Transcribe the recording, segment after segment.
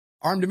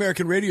Armed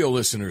American Radio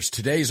listeners,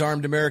 today's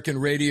Armed American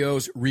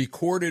Radio's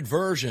recorded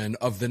version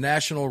of the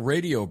national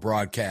radio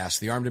broadcast,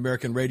 the Armed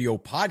American Radio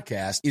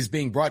podcast, is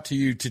being brought to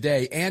you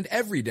today and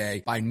every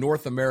day by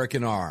North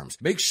American Arms.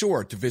 Make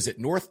sure to visit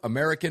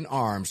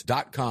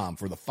NorthAmericanArms.com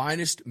for the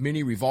finest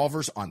mini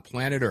revolvers on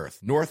planet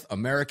Earth.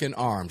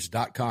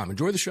 NorthAmericanArms.com.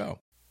 Enjoy the show.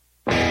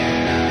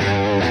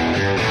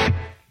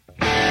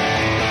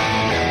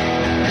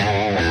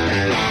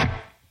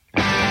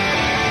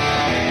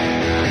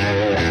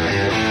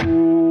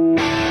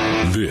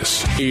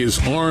 This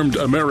is Armed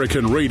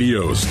American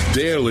Radio's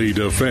Daily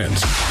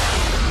Defense.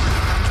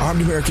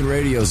 Armed American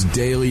Radio's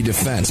Daily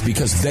Defense,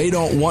 because they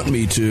don't want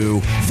me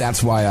to,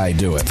 that's why I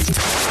do it.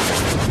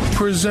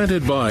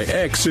 Presented by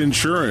X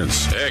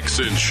Insurance. X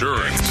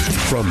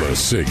Insurance. From the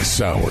Sig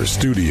Sauer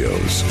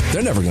Studios.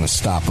 They're never going to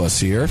stop us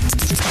here.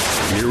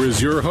 Here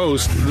is your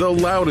host, the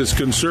loudest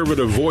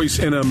conservative voice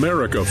in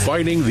America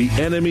fighting the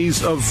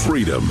enemies of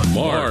freedom,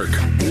 Mark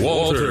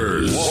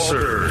Walters.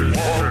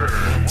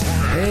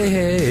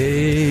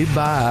 Hey,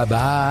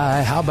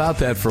 bye-bye. How about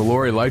that for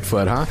Lori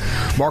Lightfoot, huh?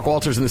 Mark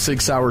Walters in the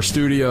Sig Sauer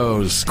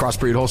Studios.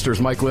 Crossbreed Holsters,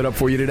 Mike lit up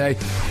for you today.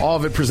 All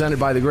of it presented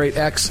by the great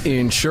X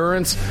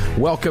Insurance.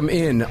 Welcome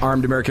in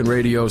Armed American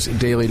Radio's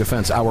Daily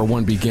Defense. Hour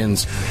 1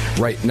 begins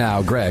right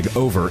now. Greg,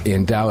 over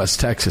in Dallas,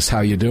 Texas.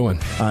 How you doing?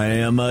 I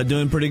am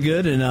doing pretty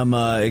good, and I'm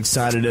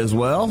excited as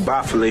well.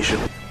 Bye,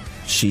 Felicia.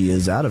 She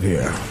is out of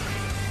here.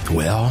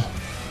 Well.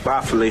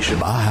 Bye, Felicia.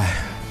 Bye.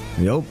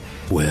 Yep.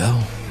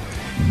 Well,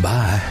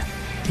 bye.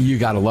 You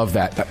got to love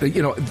that.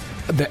 You know,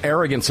 the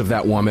arrogance of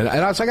that woman.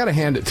 And I got to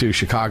hand it to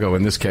Chicago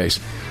in this case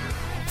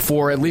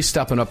for at least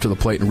stepping up to the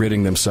plate and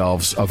ridding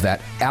themselves of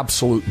that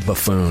absolute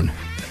buffoon.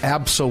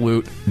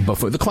 Absolute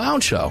buffoon. The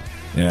clown show.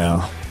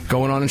 Yeah.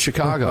 Going on in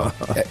Chicago.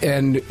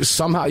 And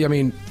somehow, I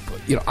mean,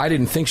 you know, I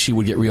didn't think she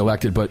would get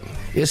reelected, but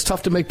it's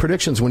tough to make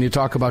predictions when you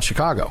talk about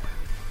Chicago.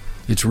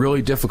 It's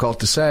really difficult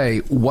to say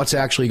what's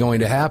actually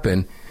going to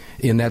happen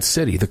in that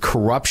city. The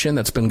corruption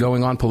that's been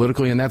going on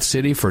politically in that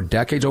city for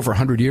decades, over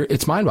 100 years,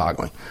 it's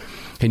mind-boggling.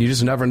 And you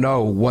just never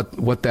know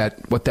what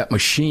that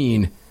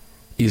machine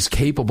is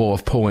capable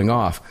of pulling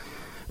off.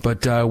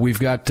 But we've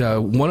got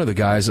one of the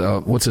guys,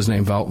 what's his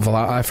name?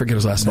 Vala, I forget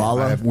his last name.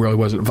 Vala? Really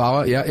wasn't.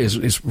 Vala, yeah,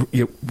 is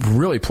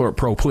really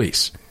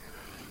pro-police.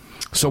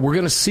 So we're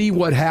going to see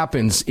what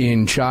happens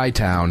in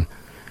Chi-Town.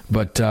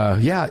 But,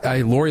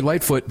 Lori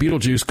Lightfoot,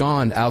 Beetlejuice,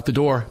 gone, out the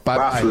door.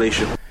 Bye-bye. Bye,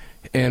 Felicia.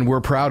 And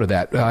we're proud of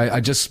that.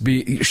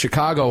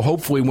 Chicago,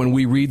 hopefully when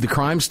we read the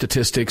crime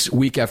statistics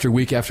week after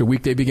week after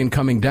week, they begin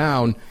coming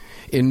down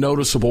in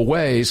noticeable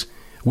ways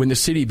when the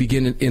city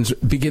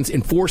begins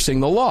enforcing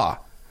the law.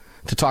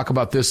 To talk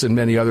about this and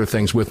many other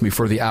things with me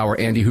for the hour,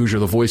 Andy Hoosier,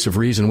 the voice of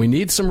reason. We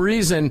need some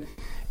reason.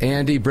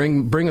 Andy,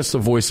 bring us the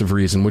voice of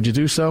reason. Would you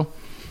do so?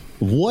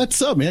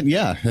 What's up, man?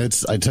 Yeah,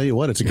 I tell you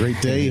what, it's a great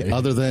day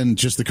other than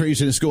just the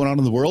craziness going on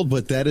in the world,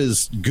 but that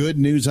is good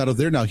news out of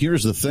there. Now,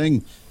 here's the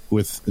thing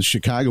with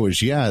Chicago is,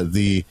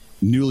 the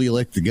newly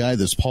elected guy,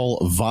 this Paul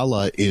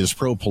Vala, is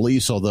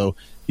pro-police, although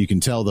you can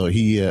tell, though,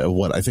 he,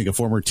 I think a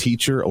former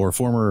teacher or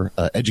former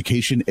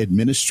education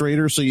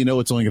administrator, so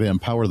it's only going to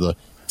empower the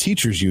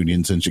teachers'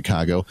 unions in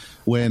Chicago.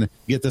 When,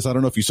 get this, I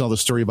don't know if you saw the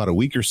story about a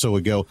week or so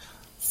ago,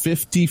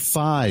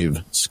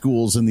 55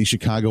 schools in the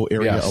Chicago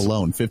area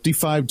alone,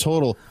 55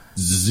 total,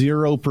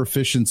 zero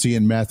proficiency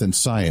in math and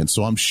science.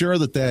 So I'm sure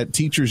that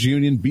teachers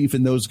union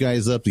beefing those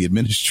guys up, the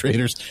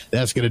administrators,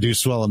 that's going to do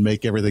swell and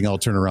make everything all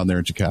turn around there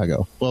in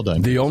Chicago. Well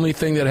done. The only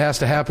thing that has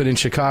to happen in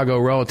Chicago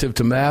relative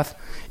to math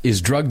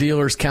is drug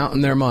dealers counting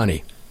their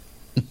money.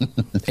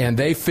 And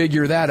they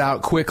figure that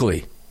out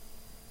quickly.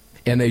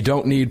 And they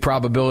don't need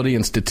probability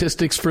and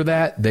statistics for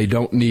that. They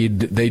don't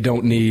need,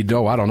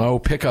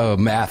 pick a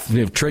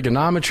math,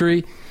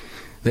 trigonometry.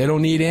 They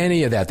don't need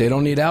any of that. They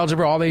don't need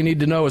algebra. All they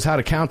need to know is how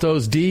to count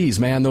those D's,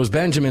 man, those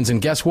Benjamins,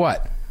 and guess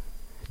what?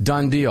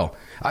 Done deal.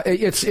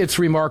 It's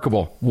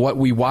remarkable what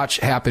we watch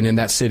happen in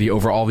that city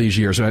over all these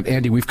years. And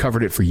Andy, we've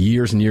covered it for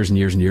years and years and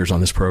years and years on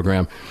this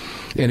program.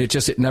 And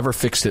it never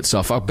fixed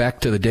itself. Up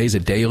back to the days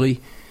of Daley,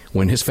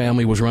 when his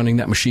family was running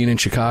that machine in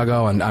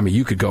Chicago. And, I mean,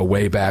 you could go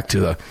way back to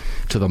the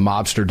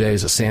mobster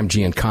days of Sam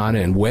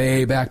Giancana and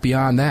way back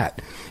beyond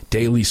that.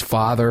 Daley's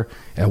father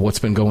and what's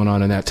been going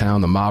on in that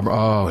town, the mob.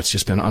 Oh, it's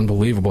just been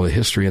unbelievable, the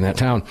history in that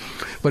town.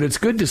 But it's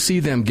good to see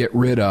them get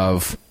rid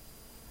of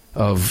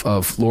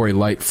Lori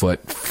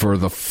Lightfoot for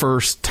the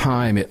first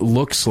time. It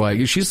looks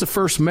like she's the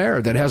first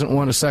mayor that hasn't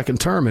won a second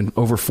term in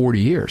over 40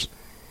 years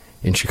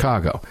in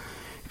Chicago.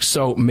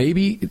 So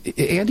maybe,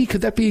 Andy,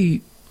 could that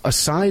be a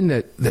sign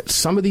that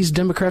some of these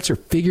Democrats are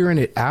figuring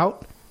it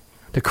out?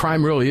 The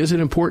crime really is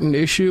an important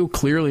issue.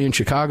 Clearly in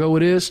Chicago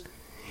it is.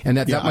 And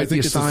that might be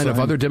a sign of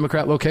other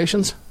Democrat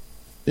locations?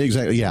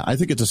 Exactly. Yeah, I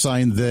think it's a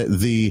sign that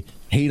the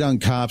hate on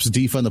cops,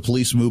 defund the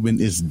police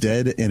movement is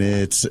dead, and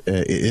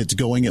it's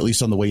going, at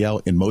least on the way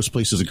out, in most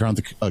places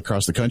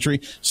across the country.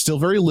 Still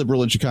very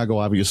liberal in Chicago,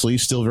 obviously.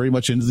 Still very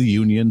much into the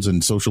unions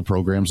and social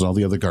programs and all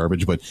the other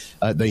garbage. But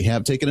they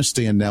have taken a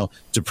stand now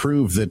to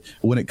prove that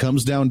when it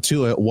comes down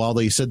to it, while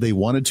they said they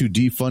wanted to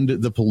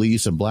defund the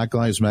police and Black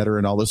Lives Matter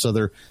and all this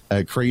other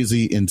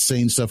crazy,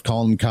 insane stuff,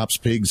 calling cops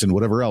pigs and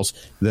whatever else,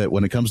 that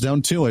when it comes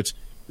down to it,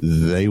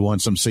 they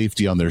want some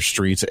safety on their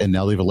streets, and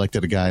now they've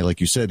elected a guy,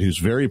 like you said, who's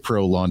very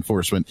pro law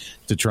enforcement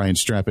to try and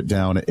strap it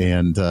down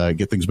and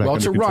get things back under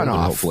control. Well, it's a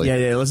runoff. Hopefully.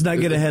 Yeah, let's not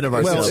get ahead of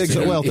ourselves.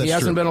 Well, he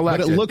hasn't been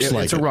elected. But it looks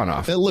like it's a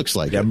runoff. It looks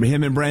like it.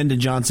 Him and Brandon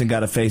Johnson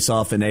got a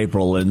face-off in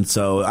April, and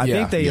so I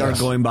think they are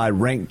going by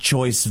ranked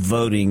choice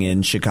voting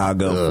in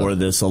Chicago for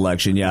this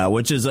election,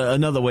 which is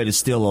another way to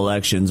steal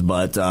elections,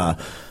 but...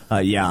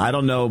 I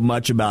don't know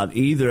much about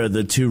either of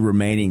the two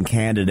remaining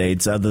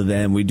candidates, other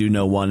than we do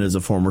know one is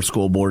a former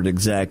school board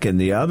exec, and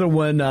the other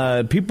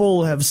one,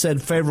 people have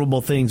said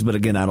favorable things, but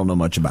again, I don't know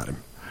much about him.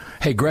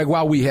 Hey, Greg,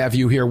 while we have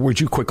you here,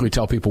 would you quickly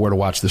tell people where to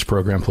watch this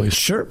program, please?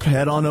 Sure.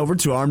 Head on over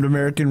to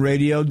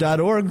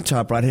armedamericanradio.org.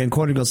 Top right-hand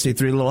corner, you're going to see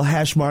 3 little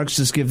hash marks.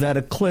 Just give that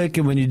a click,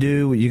 and when you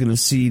do, you're going to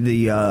see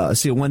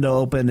see a window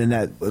open, and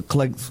that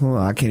click. Oh,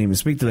 I can't even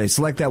speak today.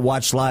 Select that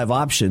Watch Live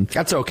option.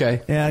 That's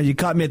okay. Yeah, you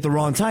caught me at the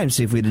wrong time.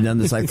 See, if we'd have done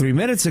this like 3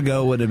 minutes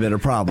ago, would have been a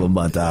problem.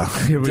 But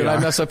here we are. Did I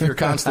mess up your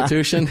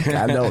Constitution?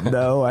 I don't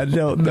know.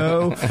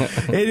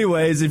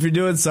 Anyways, if you're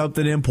doing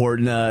something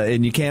important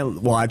and you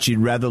can't watch, you'd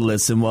rather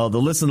listen. Well,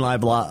 the Listen Live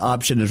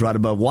option is right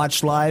above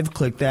Watch Live.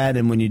 Click that,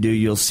 and when you do,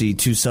 you'll see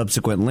 2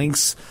 subsequent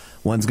links.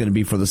 One's going to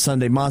be for the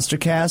Sunday Monster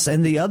Cast,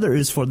 and the other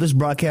is for this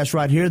broadcast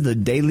right here, the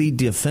Daily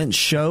Defense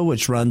Show,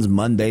 which runs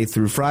Monday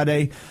through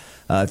Friday.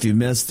 If you've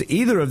missed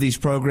either of these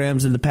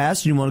programs in the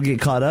past and you want to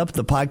get caught up,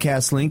 the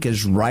podcast link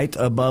is right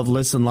above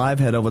Listen Live.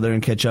 Head over there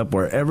and catch up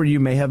wherever you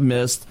may have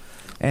missed.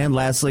 And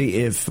lastly,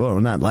 if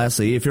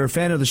you're a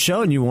fan of the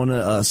show and you want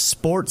to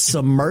sport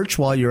some merch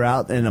while you're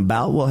out and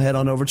about, well, head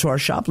on over to our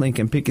shop link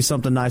and pick you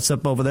something nice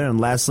up over there.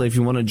 And lastly, if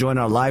you want to join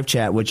our live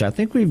chat, which I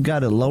think we've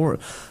got a Lauren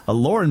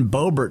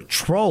Boebert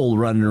troll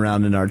running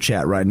around in our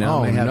chat right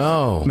now.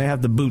 May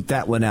have to boot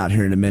that one out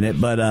here in a minute.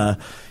 But,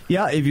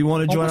 if you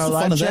want to join our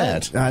live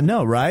chat. I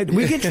know, right?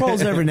 We get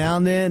trolls every now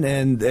and then,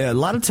 and a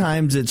lot of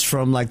times it's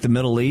from like the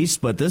Middle East,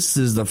 but this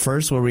is the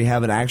first where we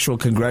have an actual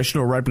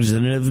congressional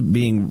representative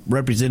being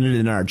represented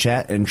in our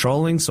chat and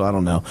trolling, so I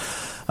don't know.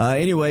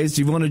 Anyways,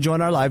 if you want to join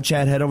our live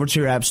chat, head over to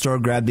your app store,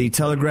 grab the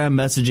Telegram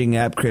messaging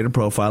app, create a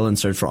profile, and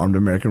search for Armed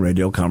American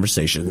Radio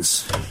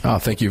Conversations. Oh,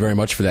 thank you very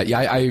much for that. Yeah,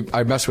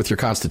 I messed with your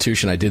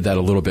Constitution. I did that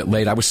a little bit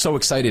late. I was so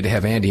excited to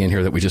have Andy in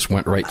here that we just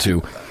went right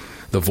to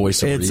the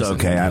voice of reason. It's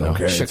okay. I don't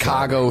care.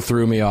 Chicago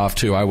threw me off,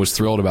 too. I was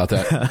thrilled about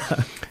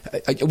that.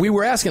 We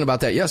were asking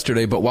about that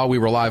yesterday, but while we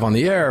were live on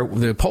the air,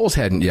 the polls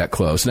hadn't yet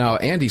closed. Now,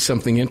 Andy,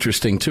 something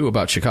interesting, too,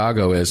 about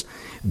Chicago is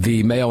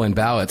the mail-in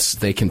ballots,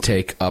 they can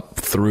take up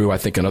through, I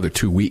think, another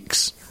 2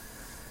 weeks,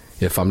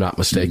 if I'm not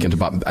mistaken.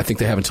 I think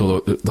they have until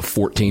the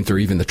 14th or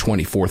even the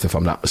 24th, if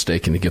I'm not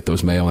mistaken, to get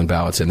those mail-in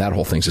ballots, and that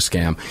whole thing's a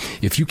scam.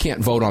 If you can't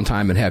vote on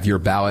time and have your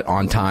ballot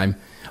on time,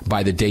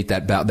 by the date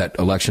that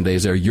election day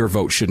is there, your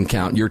vote shouldn't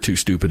count. You're too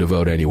stupid to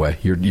vote anyway.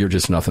 You're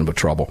just nothing but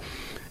trouble.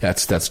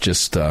 That's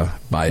just my.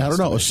 I don't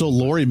know. So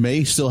Lori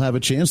may still have a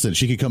chance that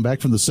she could come back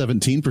from the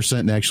 17%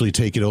 and actually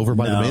take it over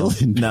by the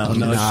mail-in. No.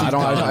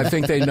 I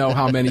think they know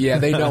how many. Yeah,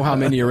 they know how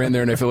many are in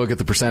there, and if you look at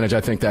the percentage,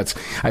 I think that's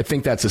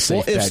a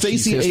safe bet. If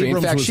Stacey Abrams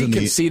in fact, was she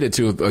conceded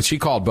to. She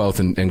called both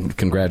and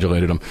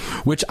congratulated them,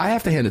 which I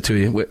have to hand it to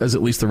you as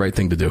at least the right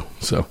thing to do.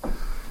 So.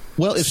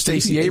 Well, if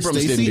Stacey Abrams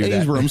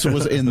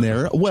was in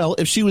there,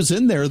 if she was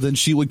in there, then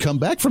she would come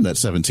back from that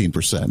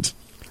 17%.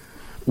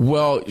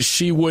 Well,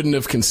 she wouldn't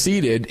have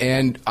conceded,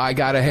 and I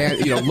got to hand.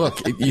 Look,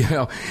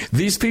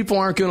 these people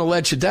aren't going to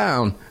let you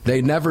down.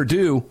 They never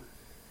do.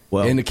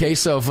 Well, in the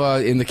case of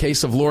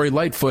Lori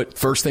Lightfoot,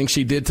 first thing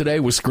she did today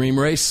was scream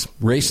race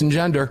and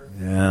gender.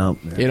 Yeah.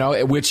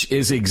 Which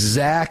is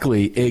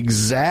exactly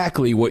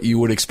what you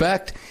would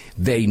expect.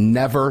 They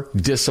never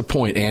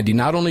disappoint, Andy.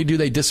 Not only do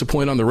they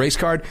disappoint on the race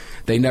card,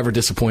 they never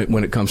disappoint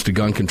when it comes to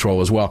gun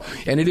control as well.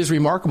 And it is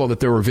remarkable that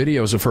there were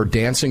videos of her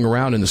dancing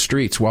around in the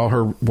streets while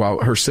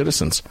her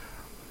citizens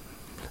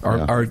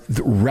are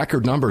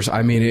record numbers.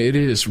 I mean, it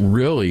is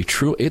really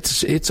true.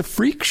 It's a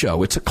freak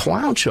show. It's a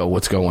clown show.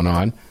 What's going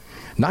on?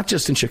 Not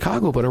just in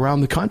Chicago, but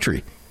around the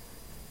country.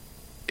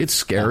 It's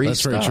scary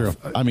that's stuff. Very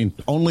true. I mean,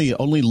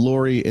 only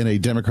Lori and a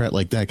Democrat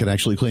like that could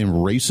actually claim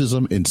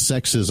racism and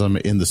sexism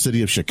in the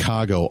city of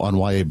Chicago on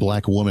why a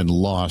black woman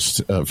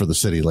lost for the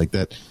city like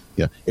that.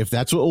 Yeah, if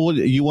that's what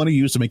you want to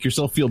use to make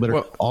yourself feel better,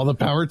 all the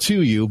power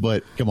to you.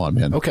 But come on,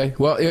 man. Okay,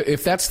 well,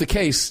 if that's the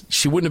case,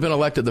 she wouldn't have been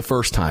elected the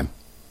first time.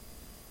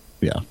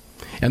 Yeah.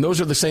 And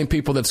those are the same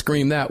people that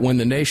screamed that when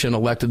the nation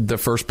elected the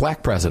first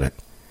black president.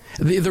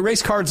 The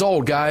race card's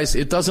old, guys.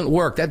 It doesn't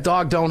work. That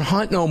dog don't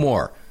hunt no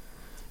more.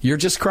 You're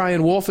just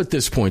crying wolf at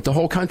this point. The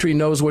whole country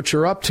knows what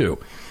you're up to.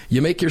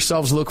 You make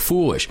yourselves look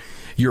foolish.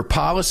 Your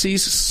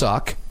policies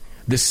suck.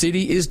 The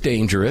city is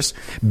dangerous.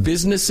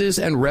 Businesses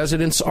and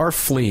residents are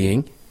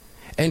fleeing,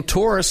 and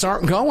tourists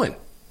aren't going.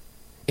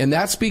 And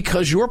that's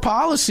because your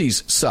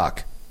policies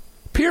suck,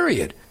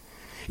 period.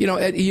 You know,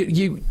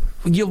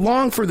 you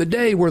long for the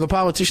day where the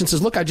politician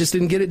says, look, I just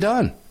didn't get it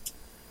done.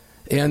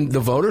 And the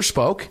voters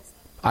spoke.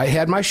 I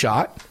had my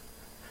shot.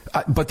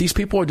 But these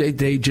people,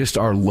 they just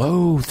are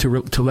loath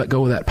to let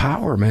go of that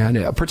power,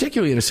 man,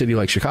 particularly in a city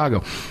like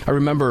Chicago. I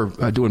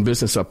remember doing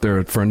business up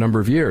there for a number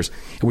of years.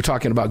 And we're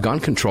talking about gun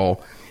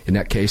control in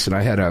that case, and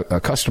I had a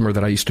customer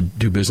that I used to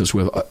do business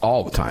with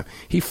all the time.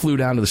 He flew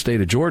down to the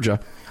state of Georgia.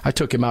 I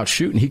took him out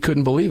shooting. He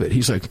couldn't believe it.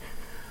 He's like,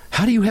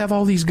 how do you have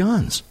all these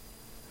guns?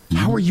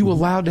 How are you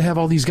allowed to have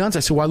all these guns? I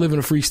said, well, I live in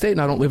a free state,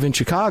 and I don't live in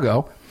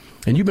Chicago,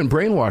 and you've been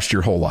brainwashed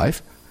your whole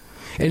life.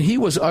 And he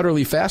was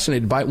utterly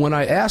fascinated by it when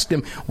I asked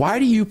him, why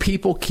do you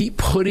people keep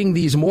putting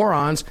these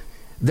morons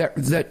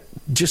that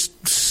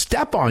just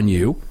step on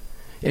you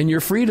and your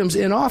freedoms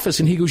in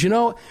office? And he goes, you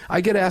know, I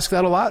get asked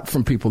that a lot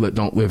from people that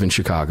don't live in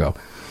Chicago.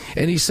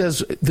 And he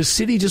says, the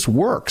city just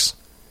works.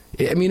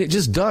 I mean, it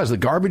just does. The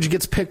garbage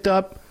gets picked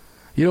up.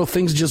 You know,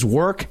 things just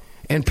work.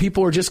 And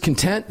people are just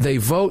content. They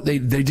vote. They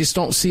just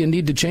don't see a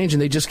need to change,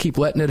 and they just keep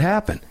letting it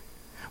happen.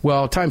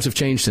 Well, times have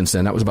changed since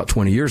then. That was about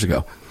 20 years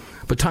ago.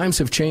 But times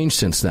have changed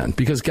since then,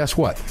 because guess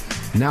what?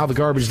 Now the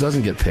garbage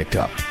doesn't get picked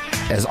up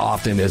as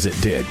often as it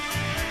did.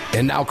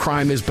 And now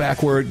crime is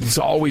back where it's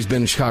always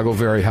been in Chicago,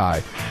 very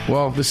high.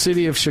 Well, the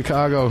city of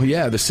Chicago,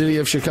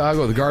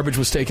 the garbage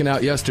was taken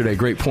out yesterday.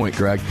 Great point,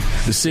 Greg.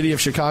 The city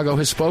of Chicago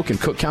has spoken.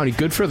 Cook County,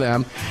 good for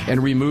them.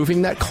 And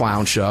removing that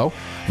clown show.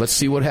 Let's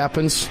see what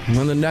happens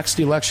when the next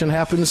election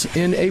happens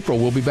in April.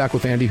 We'll be back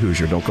with Andy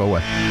Hoosier. Don't go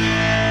away.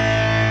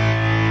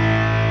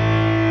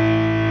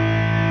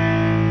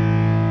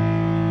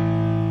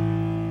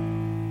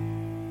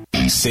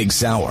 Sig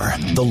Sauer,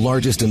 the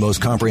largest and most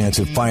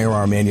comprehensive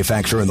firearm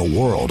manufacturer in the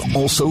world,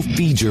 also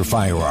feeds your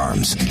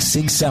firearms.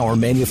 Sig Sauer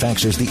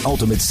manufactures the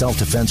ultimate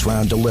self-defense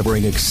round,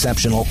 delivering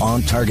exceptional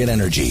on-target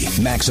energy,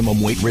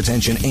 maximum weight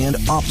retention, and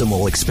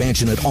optimal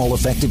expansion at all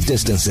effective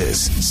distances.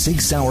 Sig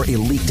Sauer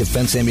Elite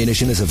Defense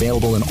ammunition is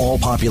available in all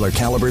popular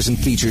calibers and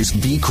features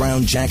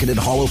V-Crown jacketed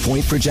hollow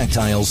point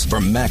projectiles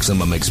for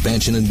maximum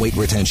expansion and weight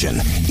retention.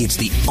 It's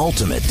the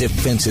ultimate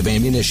defensive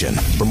ammunition.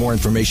 For more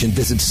information,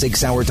 visit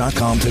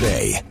SigSauer.com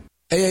today.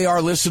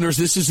 AAR listeners,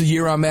 this is the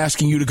year I'm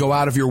asking you to go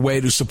out of your way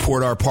to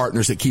support our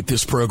partners that keep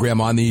this program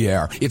on the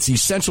air. It's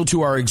essential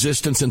to our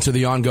existence and to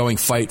the ongoing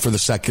fight for the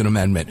Second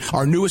Amendment.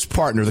 Our newest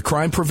partner, the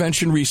Crime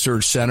Prevention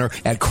Research Center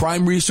at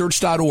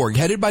crimeresearch.org,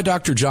 headed by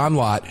Dr. John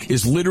Lott,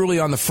 is literally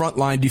on the front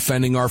line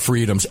defending our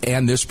freedoms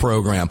and this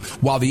program.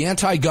 While the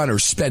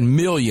anti-gunners spend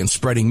millions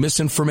spreading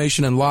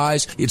misinformation and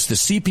lies, it's the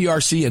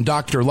CPRC and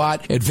Dr.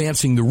 Lott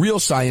advancing the real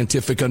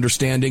scientific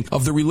understanding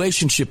of the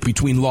relationship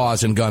between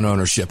laws and gun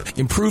ownership,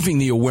 improving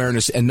the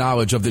awareness and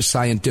knowledge of this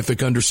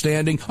scientific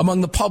understanding among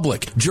the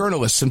public,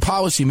 journalists, and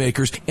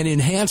policymakers, and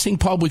enhancing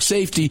public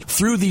safety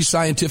through these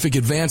scientific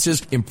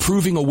advances,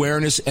 improving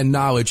awareness and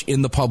knowledge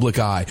in the public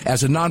eye.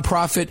 As a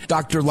nonprofit,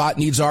 Dr. Lott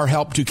needs our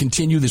help to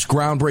continue this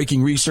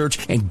groundbreaking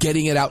research and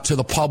getting it out to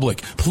the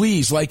public.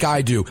 Please, like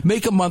I do,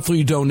 make a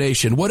monthly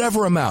donation,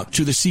 whatever amount,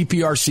 to the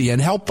CPRC and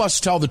help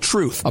us tell the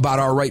truth about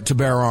our right to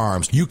bear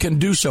arms. You can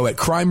do so at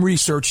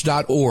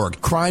crimeresearch.org.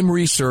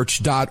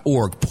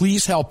 crimeresearch.org.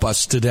 Please help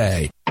us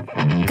today.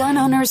 Gun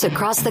owners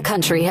across the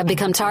country have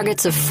become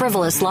targets of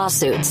frivolous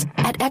lawsuits.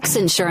 At X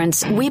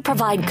Insurance, we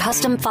provide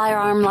custom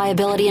firearm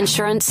liability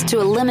insurance to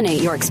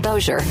eliminate your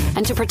exposure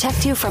and to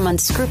protect you from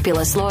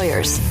unscrupulous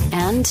lawyers.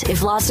 And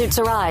if lawsuits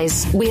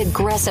arise, we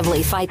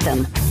aggressively fight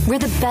them. We're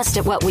the best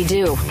at what we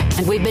do,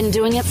 and we've been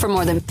doing it for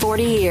more than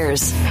 40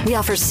 years. We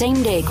offer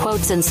same-day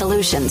quotes and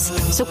solutions.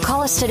 So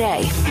call us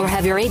today or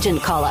have your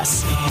agent call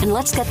us, and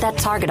let's get that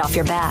target off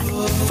your back.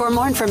 For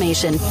more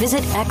information,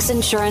 visit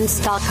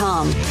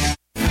xinsurance.com.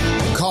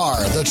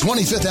 Car, the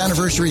 25th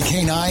anniversary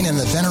K9 and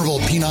the venerable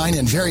P9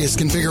 in various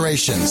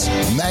configurations.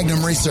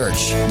 Magnum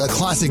Research, the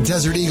classic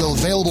Desert Eagle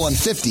available in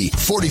 50,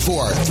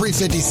 44,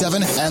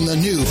 357, and the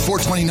new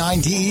 429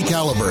 DE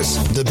calibers.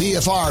 The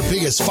BFR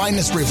biggest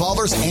finest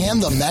revolvers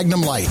and the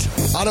Magnum Light.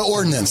 Auto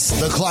Ordnance,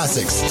 the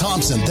classics.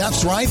 Thompson,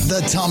 that's right,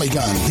 the Tommy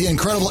gun, the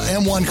incredible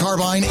M1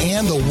 carbine,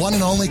 and the one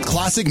and only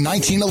classic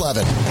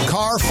 1911.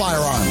 Car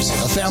Firearms,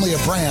 a family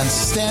of brands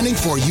standing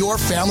for your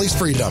family's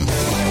freedom.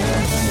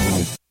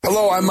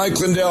 Hello, I'm Mike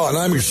Lindell, and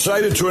I'm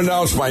excited to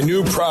announce my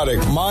new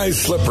product, My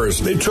Slippers.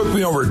 They took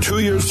me over 2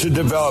 years to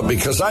develop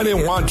because I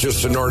didn't want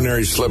just an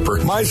ordinary slipper.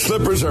 My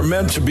slippers are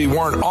meant to be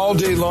worn all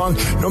day long,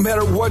 no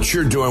matter what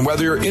you're doing,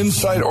 whether you're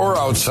inside or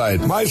outside.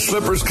 My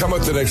slippers come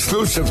with an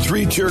exclusive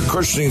 3-tier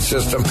cushioning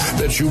system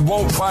that you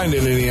won't find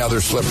in any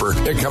other slipper.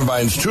 It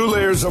combines 2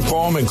 layers of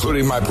foam,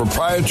 including my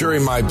proprietary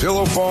My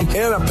Pillow foam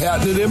and a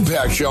patented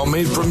impact gel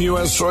made from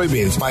U.S.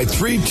 soybeans. My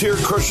 3-tier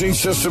cushioning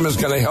system is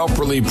going to help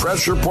relieve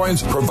pressure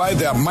points, provide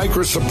that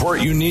micro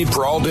support you need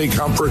for all-day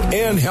comfort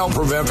and help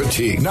prevent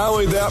fatigue. Not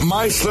only that,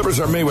 my slippers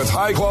are made with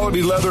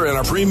high-quality leather and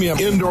a premium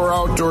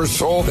indoor-outdoor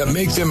sole that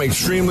make them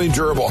extremely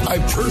durable. I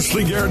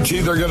personally guarantee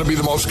they're going to be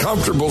the most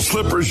comfortable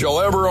slippers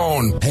you'll ever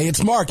own. Hey,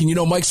 it's Mark, and you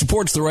know Mike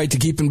supports the right to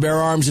keep and bear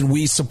arms, and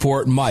we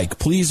support Mike.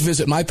 Please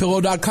visit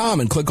MyPillow.com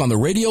and click on the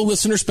radio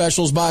listener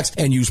specials box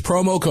and use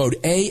promo code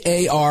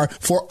AAR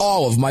for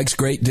all of Mike's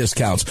great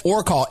discounts.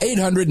 Or call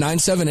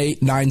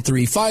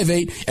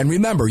 800-978-9358, and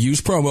remember,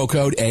 use promo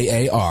code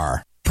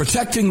AAR.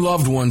 Protecting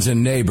loved ones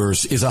and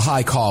neighbors is a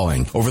high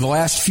calling. Over the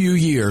last few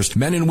years,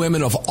 men and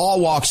women of all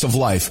walks of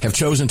life have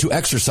chosen to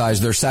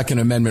exercise their Second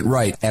Amendment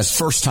right as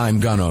first-time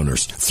gun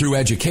owners. Through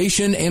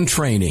education and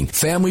training,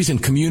 families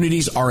and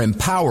communities are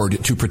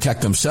empowered to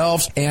protect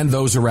themselves and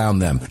those around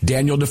them.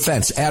 Daniel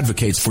Defense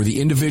advocates for the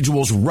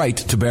individual's right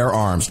to bear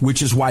arms,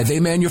 which is why they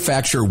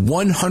manufacture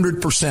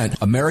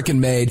 100%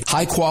 American-made,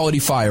 high-quality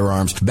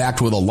firearms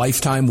backed with a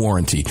lifetime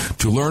warranty.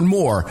 To learn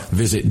more,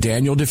 visit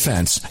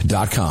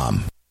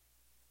DanielDefense.com.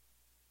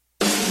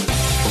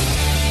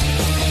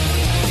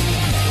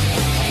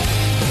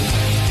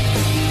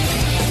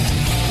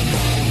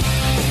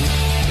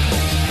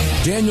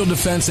 Daniel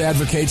Defense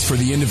advocates for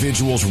the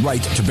individual's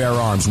right to bear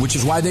arms, which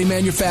is why they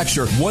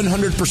manufacture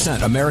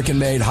 100%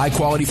 American-made,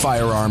 high-quality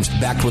firearms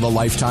backed with a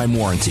lifetime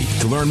warranty.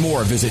 To learn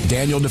more, visit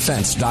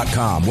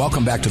DanielDefense.com.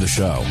 Welcome back to the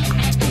show.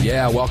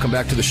 Yeah, welcome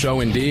back to the show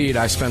indeed.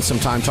 I spent some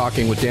time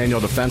talking with Daniel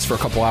Defense for a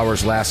couple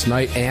hours last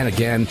night, and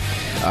again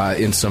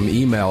in some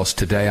emails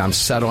today. I'm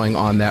settling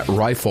on that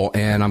rifle,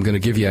 and I'm going to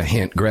give you a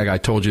hint. Greg, I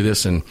told you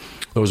this, and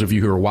those of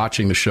you who are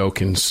watching the show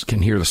can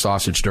hear the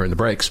sausage during the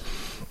breaks.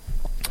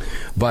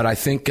 But I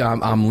think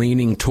I'm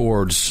leaning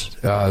towards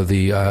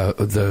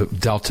the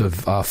Delta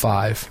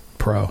 5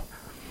 Pro,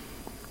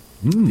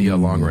 the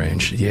long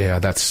range. Yeah,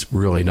 that's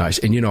really nice.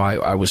 And, you know,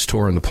 I was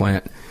touring the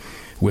plant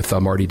with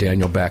Marty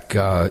Daniel back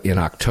in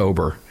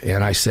October,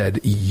 and I said,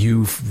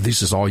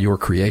 this is all your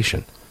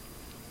creation.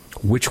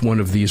 Which one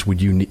of these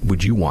would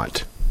you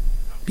want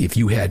if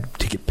you had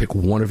to pick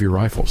one of your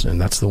rifles? And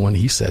that's the one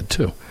he said,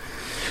 too.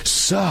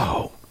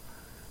 So,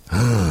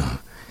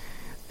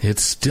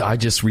 I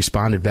just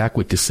responded back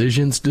with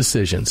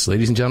decisions.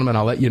 Ladies and gentlemen,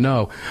 I'll let you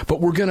know.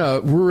 But we're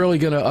really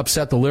gonna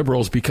upset the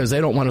liberals because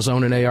they don't want us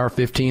owning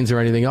AR-15s or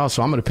anything else.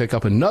 So I'm gonna pick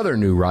up another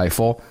new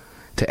rifle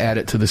to add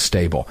it to the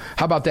stable.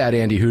 How about that,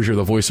 Andy Hoosier,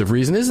 the voice of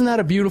reason? Isn't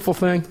that a beautiful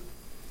thing?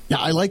 Yeah,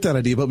 I like that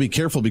idea, but be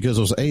careful because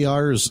those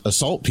ARs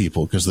assault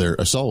people because they're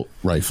assault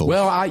rifles.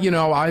 Well,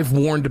 I've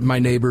warned my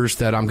neighbors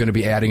that I'm going to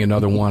be adding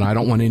another one. I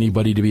don't want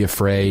anybody to be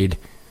afraid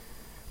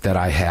that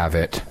I have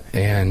it.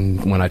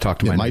 And when I talk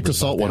to my neighbors,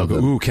 assault one I'll go,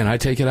 ooh, can I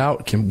take it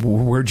out?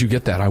 Where'd you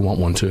get that? I want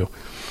one too.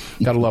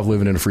 Gotta love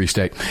living in a free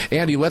state.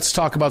 Andy, let's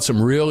talk about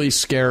some really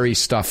scary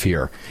stuff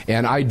here.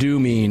 And I do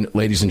mean,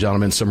 ladies and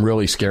gentlemen, some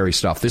really scary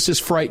stuff. This is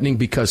frightening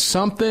because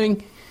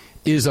something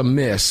is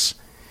amiss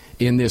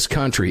in this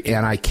country,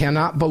 and I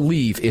cannot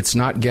believe it's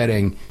not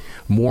getting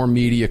more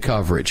media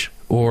coverage.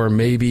 Or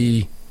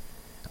maybe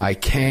I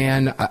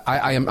can.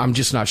 I'm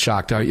just not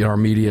shocked. Our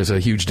media is a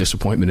huge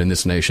disappointment in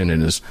this nation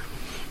and is,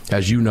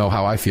 as you know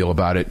how I feel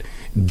about it,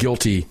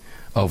 guilty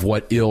of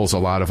what ills a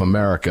lot of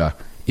America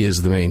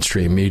is the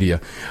mainstream media.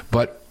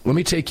 But let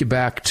me take you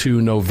back to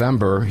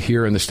November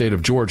here in the state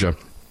of Georgia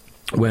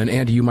when,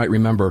 Andy, you might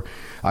remember,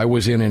 I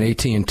was in an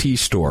AT&T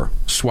store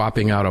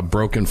swapping out a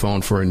broken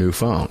phone for a new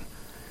phone.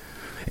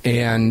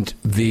 And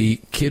the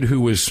kid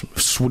who was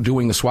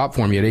doing the swap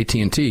for me at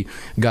AT&T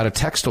got a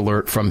text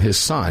alert from his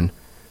son,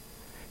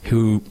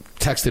 who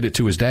texted it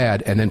to his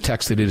dad and then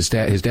texted it his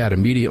dad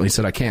immediately and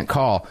said, I can't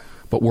call,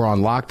 but we're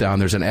on lockdown.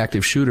 There's an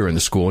active shooter in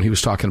the school. And he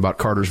was talking about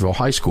Cartersville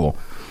High School,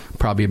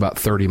 probably about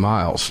 30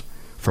 miles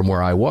from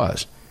where I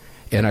was.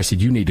 And I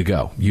said, you need to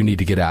go. You need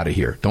to get out of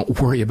here.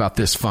 Don't worry about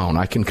this phone.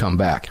 I can come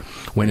back.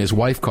 When his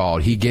wife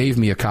called, he gave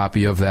me a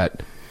copy of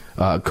that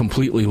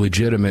completely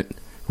legitimate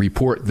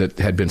report that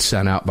had been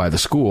sent out by the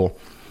school.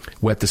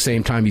 At the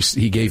same time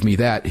he gave me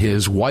that,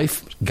 his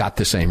wife got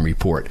the same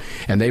report,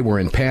 and they were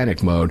in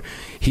panic mode.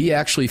 He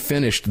actually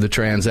finished the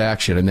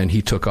transaction, and then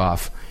he took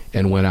off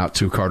and went out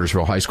to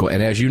Cartersville High School.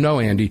 And as you know,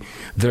 Andy,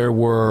 there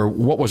were,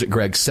 what was it,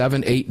 Greg,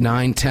 7, 8,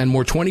 9, 10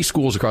 more, 20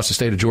 schools across the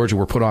state of Georgia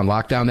were put on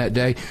lockdown that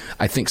day.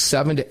 I think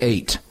 7 to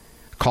 8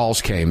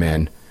 calls came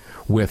in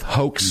with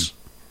hoax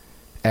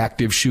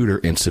active shooter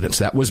incidents.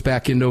 That was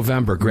back in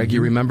November. Greg,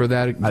 you remember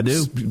that? I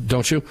do.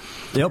 Don't you?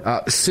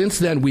 Yep. Since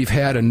then, we've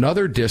had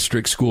another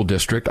school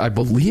district. I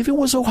believe it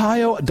was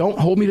Ohio. Don't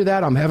hold me to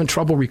that. I'm having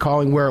trouble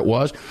recalling where it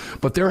was.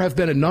 But there have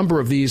been a number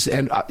of these,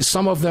 and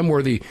some of them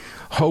were the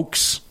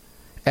hoax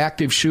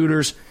active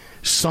shooters.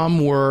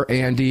 Some were,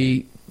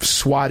 Andy,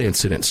 SWAT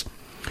incidents.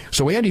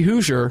 So Andy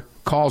Hoosier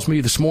calls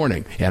me this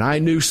morning, and I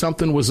knew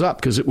something was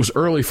up because it was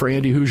early for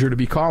Andy Hoosier to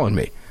be calling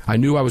me. I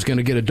knew I was going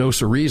to get a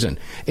dose of reason.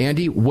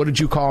 Andy, what did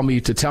you call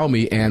me to tell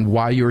me and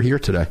why you're here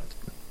today?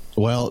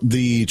 Well,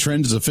 the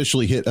trend has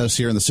officially hit us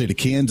here in the state of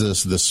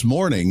Kansas this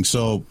morning.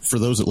 So for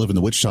those that live in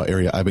the Wichita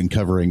area, I've been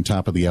covering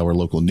top of the hour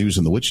local news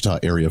in the Wichita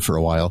area for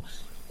a while.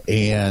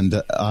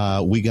 And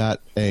we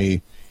got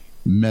a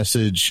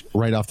message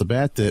right off the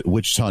bat that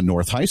Wichita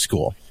North High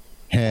School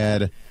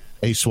had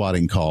a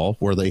swatting call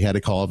where they had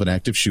a call of an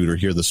active shooter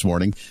here this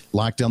morning.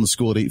 Locked down the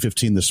school at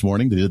 8:15 this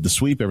morning. They did the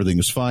sweep. Everything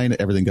was fine.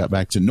 Everything got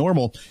back to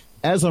normal.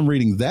 As I'm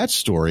reading that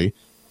story,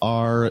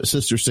 our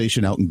sister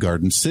station out in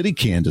Garden City,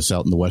 Kansas,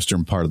 out in the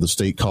western part of the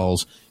state,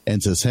 calls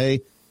and says,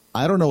 hey,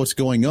 I don't know what's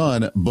going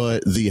on,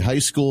 but the high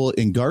school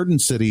in Garden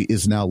City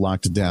is now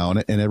locked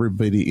down, and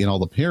everybody and all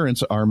the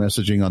parents are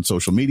messaging on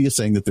social media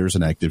saying that there's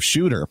an active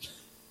shooter.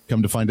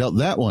 Come to find out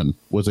that one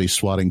was a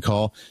swatting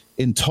call.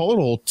 In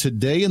total,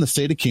 today in the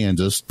state of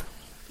Kansas,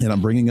 and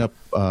I'm bringing up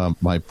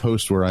my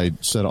post where I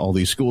said all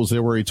these schools,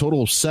 there were a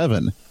total of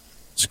 7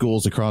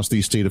 schools across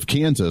the state of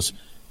Kansas,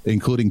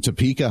 including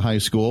Topeka High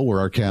School, where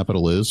our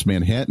capital is,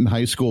 Manhattan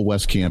High School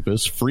West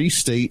Campus, Free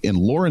State in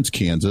Lawrence,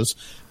 Kansas,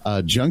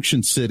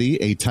 Junction City,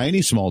 a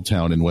tiny small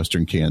town in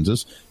western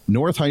Kansas,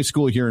 North High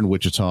School here in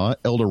Wichita,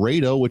 El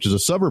Dorado, which is a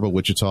suburb of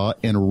Wichita,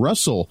 and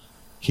Russell,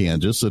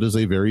 Kansas. That is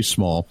a very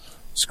small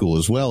school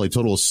as well. A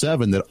total of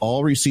 7 that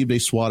all received a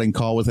swatting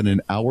call within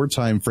an hour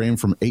time frame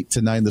from 8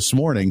 to 9 this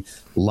morning,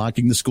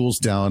 locking the schools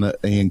down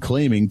and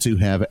claiming to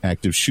have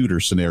active shooter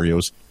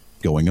scenarios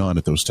going on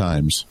at those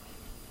times.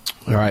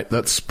 All right,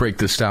 let's break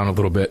this down a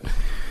little bit,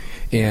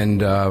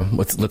 and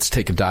let's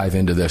take a dive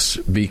into this,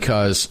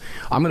 because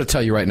I'm going to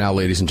tell you right now,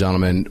 ladies and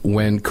gentlemen,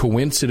 when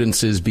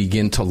coincidences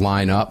begin to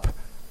line up,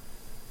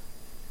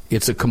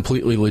 it's a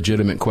completely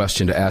legitimate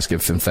question to ask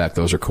if, in fact,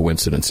 those are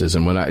coincidences.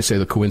 And when I say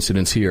the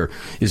coincidence here,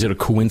 is it a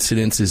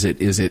coincidence? Is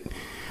it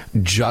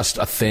just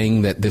a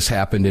thing that this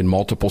happened in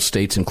multiple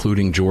states,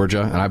 including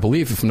Georgia? And I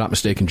believe, if I'm not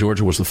mistaken,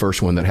 Georgia was the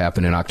first one that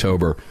happened in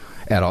October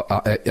at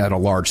a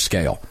large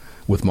scale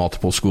with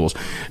multiple schools.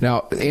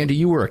 Now, Andy,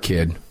 you were a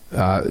kid.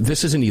 If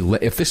this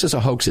is a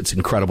hoax, it's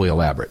incredibly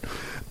elaborate,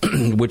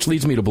 which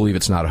leads me to believe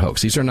it's not a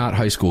hoax. These are not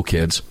high school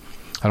kids.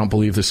 I don't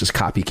believe this is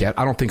copycat.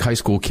 I don't think high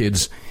school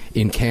kids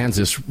in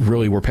Kansas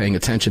really were paying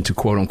attention to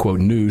quote-unquote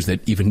news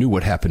that even knew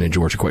what happened in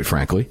Georgia, quite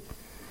frankly.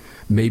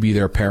 Maybe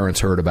their parents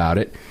heard about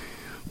it.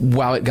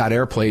 While it got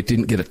airplay, it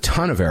didn't get a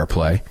ton of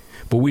airplay.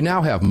 But we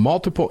now have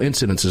multiple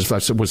incidences.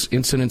 There was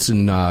incidents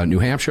in New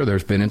Hampshire.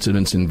 There's been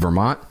incidents in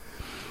Vermont.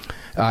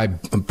 I'm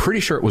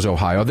pretty sure it was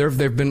Ohio. There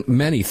have been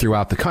many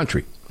throughout the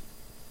country.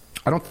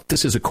 I don't think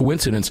this is a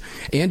coincidence.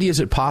 Andy, is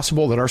it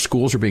possible that our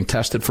schools are being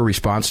tested for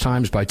response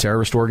times by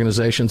terrorist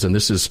organizations, and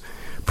this is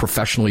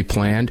professionally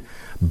planned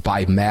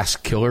by mass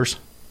killers?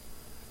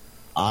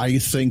 I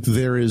think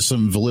there is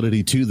some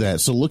validity to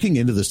that. So looking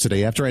into this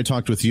today, after I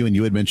talked with you and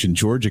you had mentioned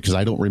Georgia, because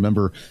I don't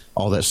remember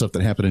all that stuff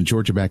that happened in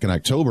Georgia back in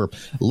October,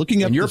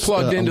 looking up and you're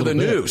plugged into the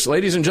news.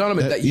 Ladies and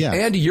gentlemen,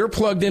 Andy, you're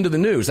plugged into the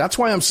news. That's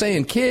why I'm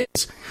saying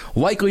kids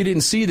likely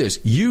didn't see this.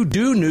 You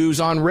do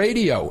news on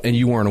radio, and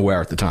you weren't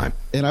aware at the time.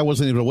 And I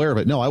wasn't even aware of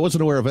it. No, I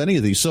wasn't aware of any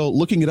of these. So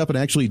looking it up and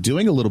actually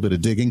doing a little bit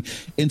of digging,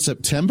 in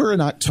September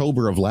and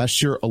October of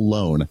last year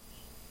alone,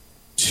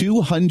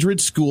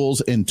 200 schools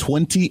in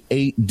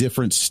 28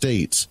 different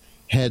states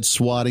had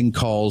swatting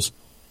calls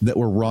that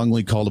were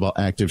wrongly called about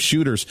active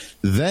shooters.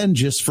 Then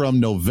just from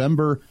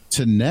November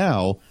to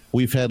now,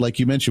 we've had, like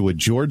you mentioned, with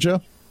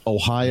Georgia,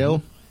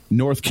 Ohio,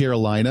 North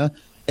Carolina.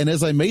 And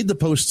as I made the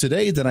post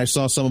today, then I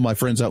saw some of my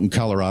friends out in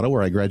Colorado,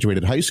 where I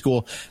graduated high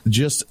school.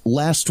 Just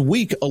last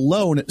week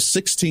alone,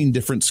 16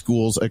 different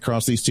schools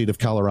across the state of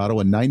Colorado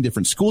and 9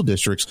 different school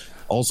districts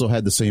also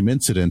had the same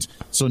incident.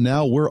 So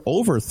now we're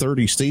over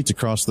 30 states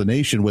across the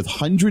nation with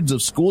hundreds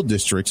of school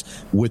districts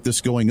with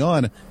this going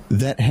on.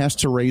 That has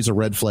to raise a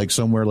red flag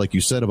somewhere, like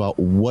you said, about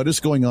what is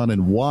going on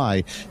and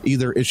why.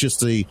 Either it's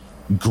just a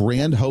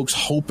grand hoax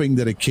hoping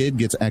that a kid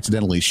gets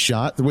accidentally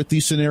shot with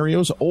these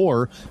scenarios,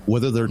 or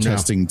whether they're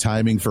testing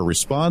timing for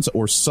response,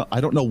 or I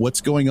don't know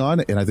what's going on,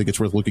 and I think it's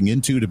worth looking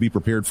into to be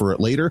prepared for it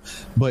later.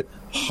 But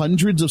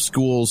hundreds of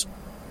schools,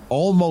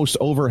 almost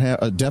over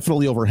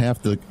definitely over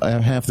half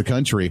the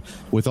country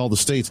with all the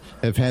states,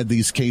 have had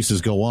these cases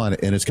go on,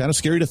 and it's kind of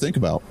scary to think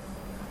about.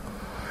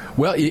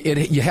 Well,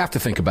 you have to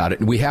think about it,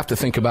 and we have to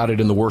think about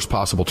it in the worst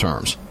possible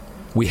terms.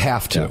 We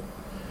have to. Yeah.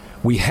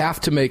 We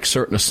have to make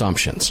certain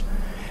assumptions.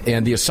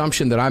 And the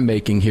assumption that I'm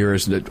making here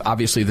is that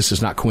obviously this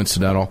is not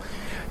coincidental.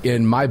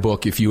 In my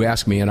book, if you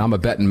ask me, and I'm a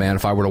betting man,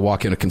 if I were to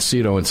walk in a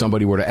casino and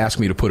somebody were to ask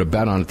me to put a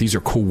bet on it, these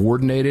are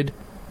coordinated,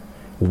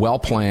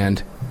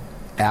 well-planned,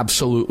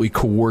 absolutely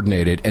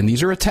coordinated, and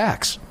these are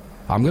attacks.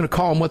 I'm going to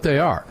call them what they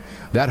are.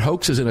 That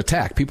hoax is an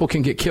attack. People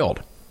can get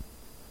killed.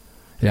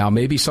 Now,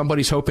 maybe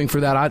somebody's hoping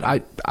for that.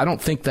 I don't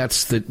think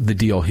that's the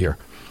deal here.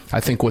 I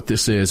think what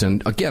this is,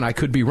 and again, I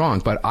could be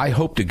wrong, but I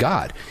hope to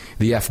God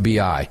the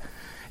FBI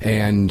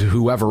and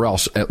whoever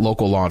else at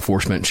local law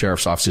enforcement and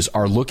sheriff's offices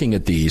are looking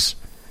at these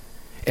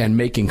and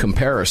making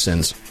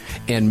comparisons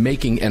and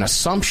making an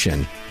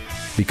assumption,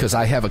 because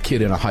I have a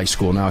kid in a high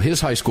school. Now,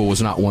 his high school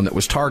was not one that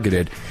was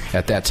targeted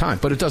at that time,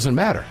 but it doesn't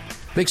matter.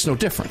 It makes no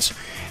difference.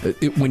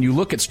 When you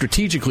look at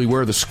strategically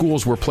where the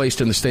schools were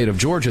placed in the state of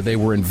Georgia, they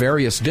were in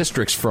various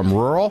districts from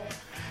rural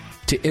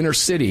to inner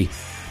city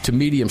to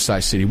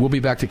medium-sized city. We'll be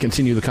back to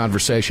continue the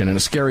conversation, and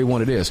a scary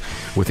one it is,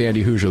 with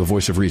Andy Hoosier, the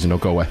voice of reason.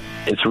 Don't go away.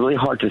 It's really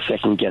hard to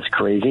second-guess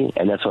crazy,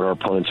 and that's what our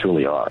opponents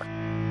really are.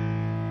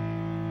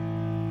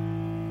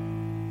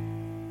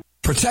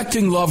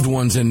 Protecting loved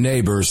ones and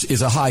neighbors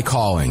is a high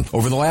calling.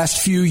 Over the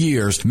last few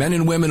years, men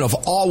and women of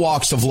all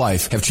walks of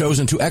life have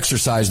chosen to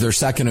exercise their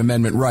Second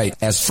Amendment right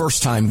as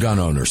first-time gun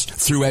owners.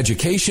 Through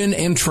education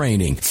and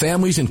training,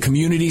 families and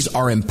communities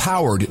are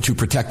empowered to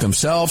protect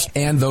themselves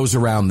and those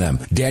around them.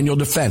 Daniel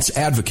Defense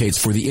advocates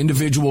for the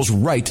individual's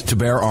right to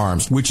bear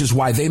arms, which is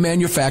why they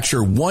manufacture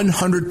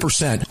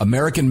 100%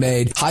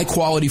 American-made,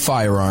 high-quality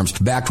firearms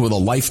backed with a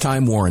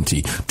lifetime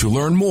warranty. To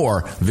learn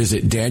more,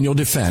 visit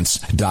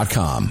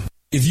DanielDefense.com.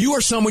 If you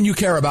or someone you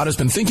care about has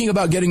been thinking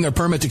about getting their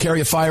permit to carry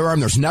a firearm,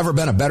 there's never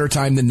been a better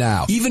time than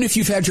now. Even if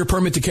you've had your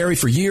permit to carry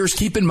for years,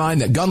 keep in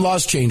mind that gun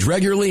laws change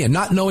regularly, and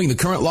not knowing the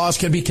current laws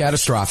can be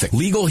catastrophic.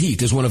 Legal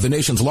Heat is one of the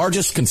nation's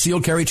largest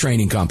concealed carry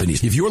training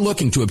companies. If you're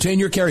looking to obtain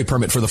your carry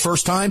permit for the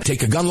first time,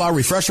 take a gun law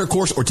refresher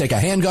course or take a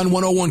handgun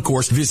 101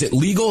 course, visit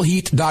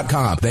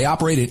LegalHeat.com. They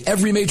operate in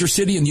every major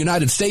city in the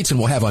United States and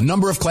will have a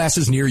number of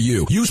classes near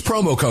you. Use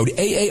promo code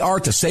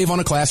AAR to save on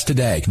a class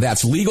today.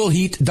 That's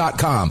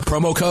LegalHeat.com.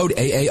 Promo code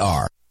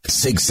AAR.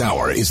 Sig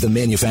Sauer is the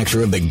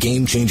manufacturer of the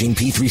game-changing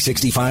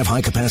P365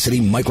 high-capacity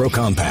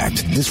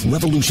micro-compact. This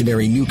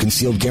revolutionary new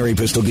concealed carry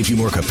pistol gives you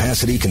more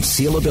capacity,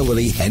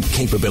 concealability, and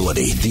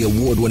capability. The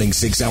award-winning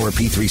Sig Sauer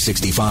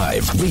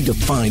P365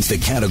 redefines the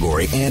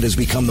category and has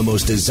become the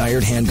most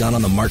desired handgun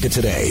on the market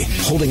today.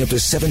 Holding up to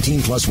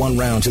 17+1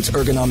 rounds, its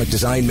ergonomic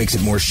design makes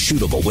it more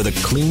shootable with a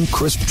clean,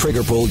 crisp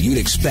trigger pull you'd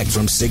expect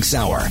from Sig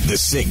Sauer. The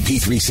Sig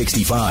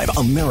P365,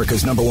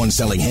 America's #1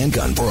 selling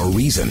handgun for a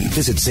reason.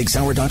 Visit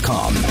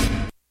SigSauer.com.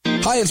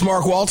 Hi, it's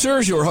Mark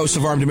Walters, your host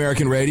of Armed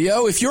American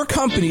Radio. If your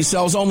company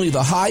sells only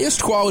the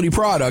highest quality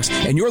products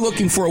and you're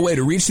looking for a way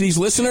to reach these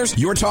listeners,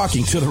 you're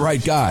talking to the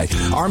right guy.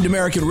 Armed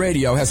American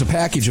Radio has a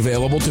package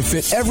available to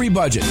fit every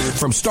budget,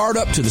 from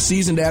startup to the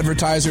seasoned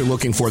advertiser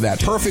looking for that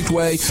perfect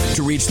way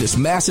to reach this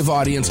massive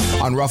audience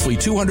on roughly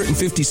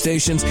 250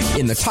 stations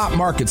in the top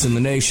markets in the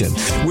nation.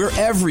 We're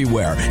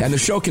everywhere, and the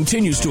show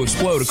continues to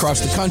explode across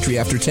the country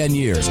after 10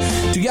 years.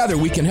 Together,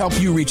 we can help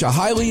you reach a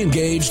highly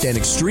engaged and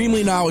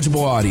extremely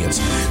knowledgeable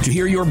audience. To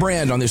hear your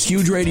brand on this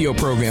huge radio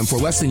program for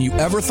less than you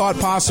ever thought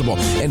possible,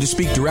 and to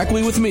speak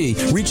directly with me,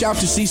 reach out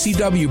to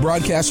CCW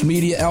Broadcast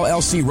Media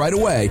LLC right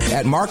away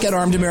at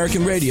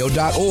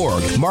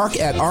mark@armedamericanradio.org.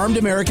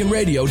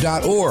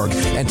 mark@armedamericanradio.org.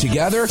 And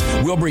together,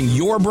 we'll bring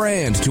your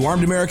brand to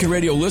Armed American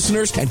Radio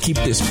listeners and keep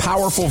this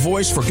powerful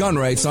voice for gun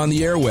rights on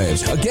the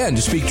airwaves. Again,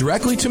 to speak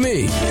directly to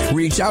me,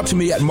 reach out to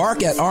me at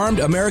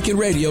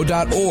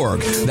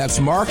mark@armedamericanradio.org.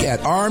 That's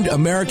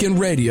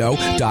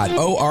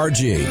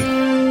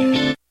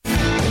mark@armedamericanradio.org.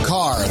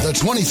 Car, the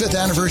 25th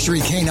anniversary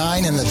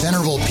K9 and the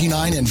venerable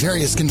P9 in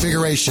various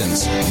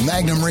configurations.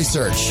 Magnum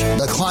Research,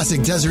 the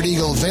classic Desert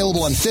Eagle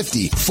available in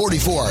 50,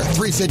 44,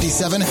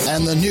 357,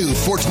 and the new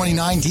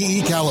 429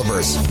 DE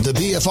calibers. The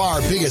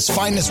BFR biggest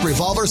finest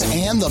revolvers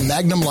and the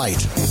Magnum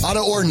Light.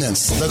 Auto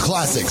Ordnance, the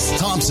classics.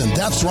 Thompson,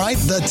 that's right,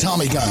 the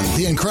Tommy gun,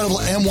 the incredible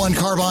M1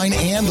 carbine,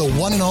 and the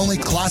one and only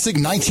classic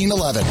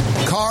 1911.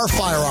 Car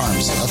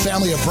Firearms, a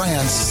family of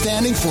brands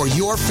standing for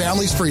your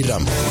family's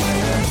freedom.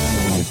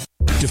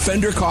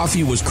 Defender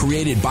Coffee was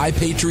created by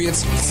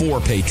patriots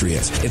for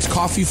patriots. It's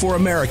coffee for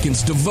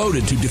Americans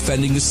devoted to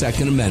defending the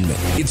Second Amendment.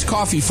 It's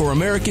coffee for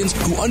Americans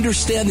who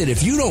understand that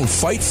if you don't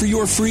fight for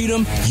your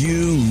freedom,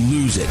 you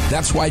lose it.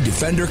 That's why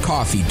Defender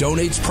Coffee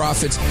donates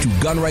profits to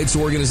gun rights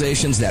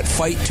organizations that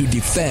fight to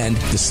defend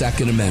the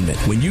Second Amendment.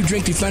 When you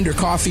drink Defender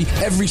Coffee,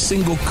 every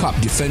single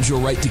cup defends your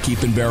right to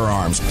keep and bear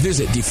arms.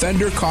 Visit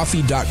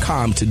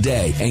DefenderCoffee.com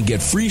today and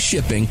get free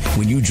shipping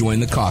when you join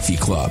the coffee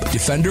club.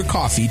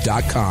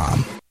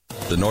 DefenderCoffee.com.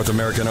 The North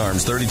American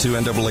Arms 32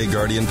 NAA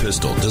Guardian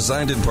pistol,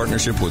 designed in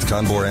partnership with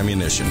Conbor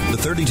Ammunition. The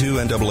 32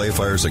 NAA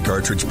fires a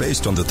cartridge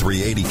based on the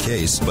 380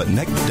 case, but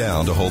neck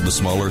down to hold the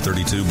smaller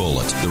 32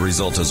 bullet. The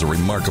result is a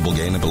remarkable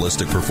gain in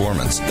ballistic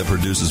performance that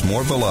produces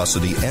more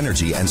velocity,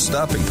 energy, and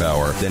stopping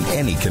power than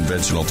any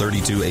conventional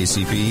 32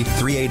 ACP,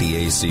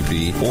 380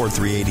 ACP, or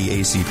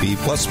 380 ACP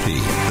plus P.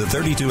 The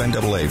 32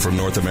 NAA from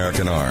North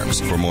American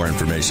Arms. For more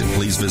information,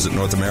 please visit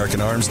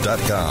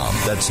NorthAmericanArms.com.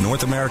 That's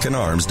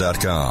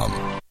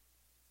NorthAmericanArms.com.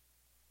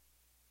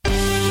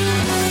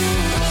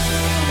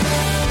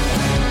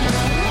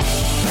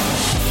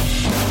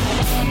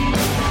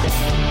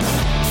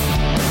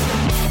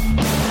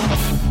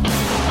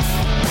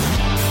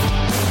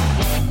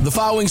 The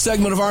following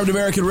segment of Armed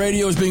American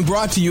Radio is being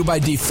brought to you by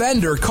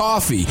Defender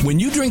Coffee. When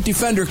you drink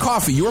Defender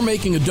Coffee, you're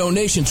making a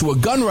donation to a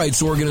gun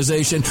rights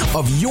organization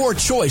of your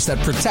choice that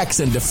protects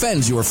and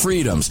defends your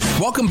freedoms.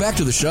 Welcome back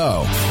to the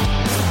show.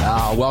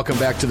 Welcome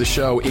back to the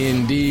show,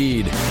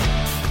 indeed.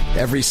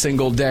 Every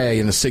single day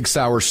in the Sig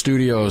Sauer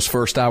studios,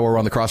 first hour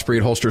on the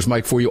Crossbreed Holsters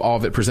mic for you, all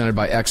of it presented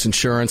by X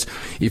Insurance.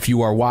 If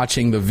you are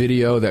watching the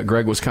video that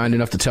Greg was kind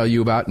enough to tell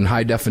you about in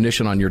high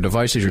definition on your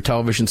devices, your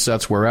television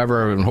sets,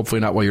 wherever, and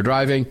hopefully not while you're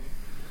driving,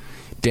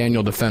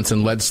 Daniel Defense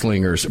and Lead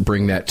Slingers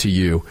bring that to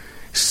you.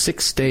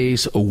 6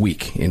 days a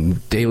week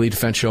in Daily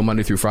Defense Show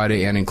Monday through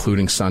Friday and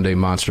including Sunday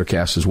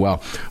Monstercast as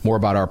well. More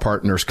about our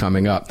partners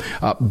coming up.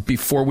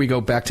 Before we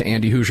go back to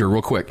Andy Hoosier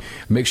real quick,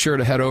 make sure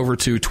to head over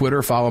to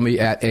Twitter. Follow me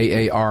at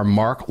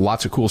AARMark.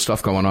 Lots of cool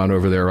stuff going on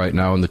over there right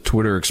now, and the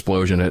Twitter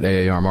explosion at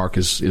AARMark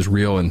is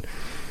real and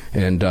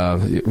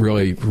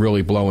really,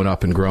 really blowing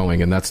up and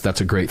growing, and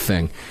that's a great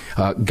thing.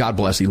 God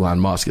bless Elon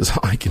Musk is all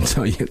I can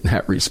tell you in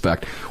that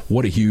respect.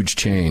 What a huge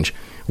change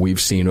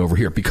we've seen over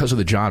here because of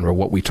the genre,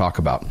 what we talk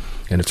about,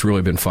 and it's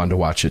really been fun to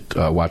watch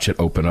it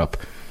open up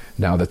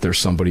now that there's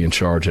somebody in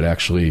charge that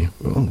actually,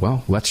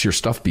 lets your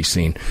stuff be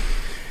seen.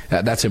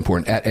 That's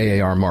important. At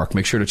AAR Mark.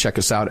 Make sure to check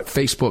us out at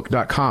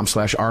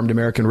Facebook.com/Armed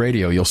American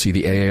Radio. You'll see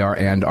the AAR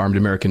and Armed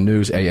American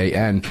News,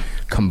 AAN,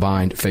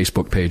 combined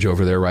Facebook page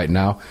over there right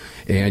now.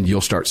 And you'll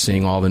start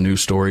seeing all the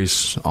news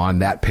stories on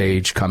that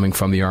page coming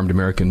from the Armed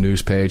American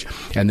News page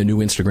and the new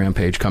Instagram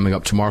page coming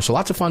up tomorrow. So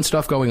lots of fun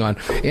stuff going on.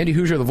 Andy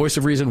Hoosier, the voice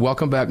of reason,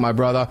 welcome back, my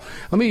brother.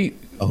 Let me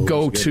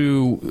go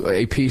to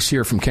a piece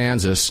here from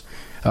Kansas.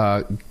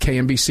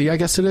 KMBC, I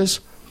guess it is.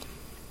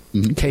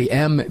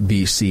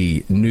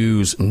 KMBC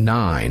News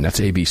 9,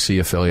 that's ABC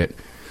affiliate.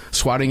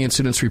 Swatting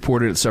incidents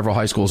reported at several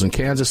high schools in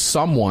Kansas.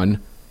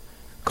 Someone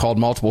called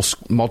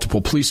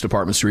multiple police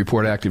departments to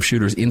report active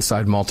shooters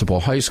inside multiple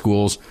high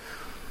schools.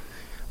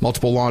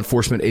 Multiple law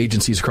enforcement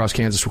agencies across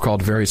Kansas were called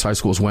to various high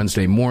schools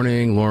Wednesday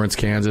morning. Lawrence,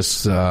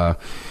 Kansas,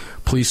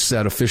 police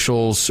said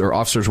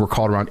officers were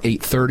called around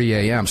 8:30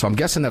 a.m. So I'm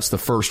guessing that's the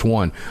first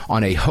one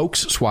on a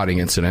hoax swatting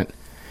incident.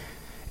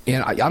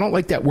 And I don't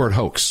like that word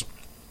hoax,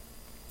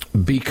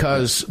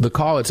 because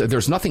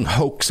there's nothing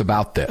hoax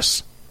about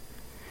this.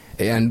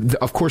 And,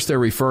 of course, they're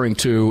referring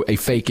to a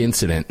fake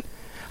incident.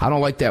 I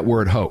don't like that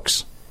word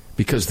hoax,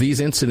 because these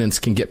incidents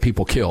can get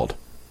people killed.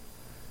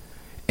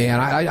 And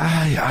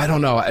I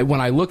don't know. When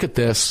I look at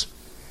this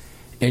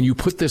and you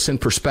put this in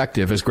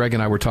perspective, as Greg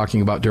and I were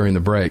talking about during the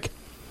break,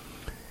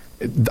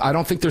 I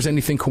don't think there's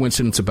anything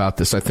coincidence about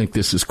this. I think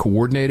this is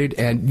coordinated.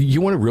 And you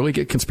want to really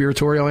get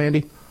conspiratorial,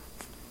 Andy?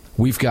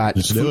 We've got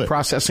food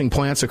processing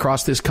plants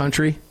across this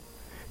country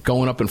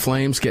going up in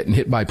flames, getting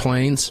hit by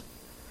planes,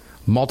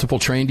 multiple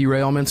train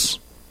derailments,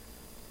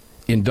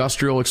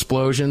 industrial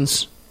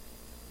explosions,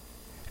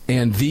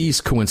 and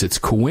these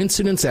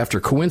coincidence after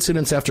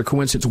coincidence after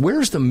coincidence.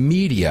 Where's the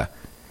media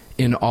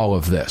in all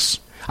of this?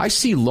 I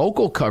see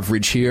local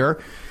coverage here.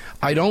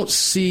 I don't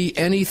see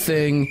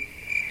anything.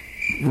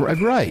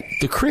 Right,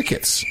 the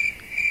crickets.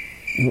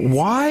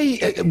 Why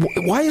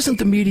isn't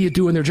the media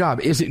doing their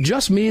job? Is it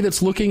just me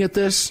that's looking at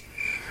this?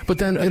 But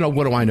then,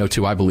 what do I know,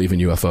 too? I believe in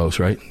UFOs,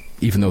 right?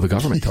 Even though the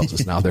government tells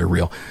us now they're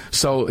real.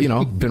 So,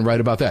 been right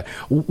about that.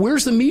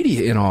 Where's the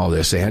media in all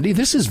this, Andy?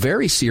 This is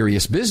very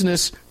serious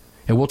business,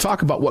 and we'll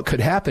talk about what could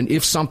happen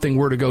if something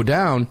were to go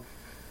down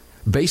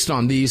based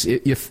on these,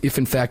 if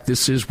in fact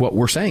this is what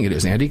we're saying it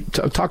is. Andy,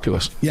 talk to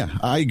us. Yeah,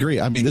 I agree.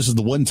 I mean, this is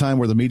the one time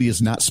where the media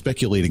is not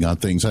speculating on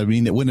things. I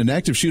mean, when an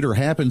active shooter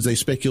happens, they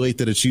speculate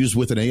that it's used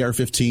with an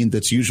AR-15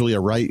 that's usually a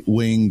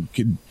right-wing,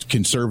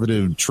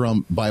 conservative,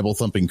 Trump,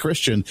 Bible-thumping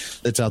Christian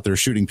that's out there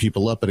shooting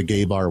people up at a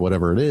gay bar or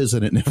whatever it is,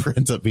 and it never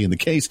ends up being the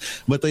case.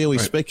 But they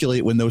always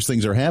speculate when those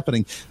things are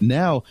happening.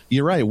 Now,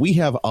 you're right. We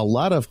have a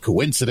lot of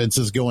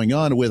coincidences going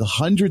on with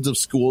hundreds of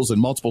schools in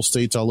multiple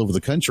states all over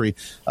the country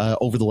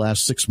over the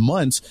last 6 months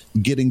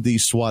getting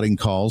these swatting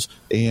calls,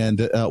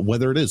 and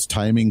whether it is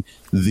timing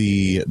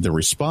the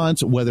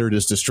response, whether it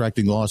is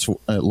distracting law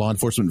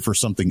enforcement for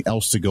something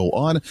else to go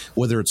on,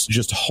 whether it's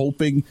just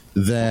hoping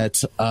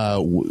that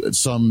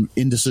some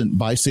innocent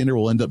bystander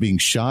will end up being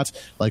shot,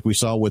 like we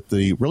saw with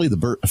the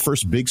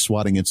first big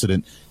swatting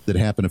incident that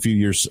happened a few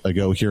years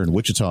ago here in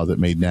Wichita that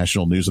made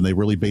national news, and they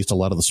really based a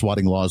lot of the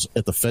swatting laws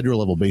at the federal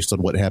level based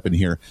on what happened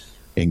here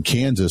in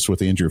Kansas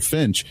with Andrew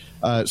Finch.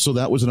 So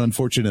that was an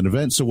unfortunate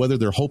event. So whether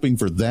they're hoping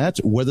for that,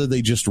 whether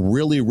they just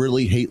really,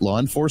 really hate law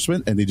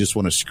enforcement and they just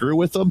want to screw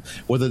with them,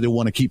 whether they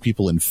want to keep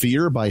people in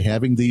fear by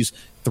having these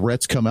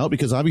threats come out,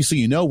 because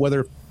obviously,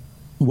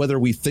 whether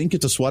we think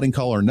it's a swatting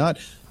call or not,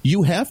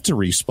 you have to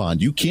respond.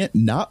 You can't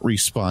not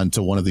respond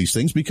to one of these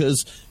things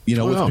because, with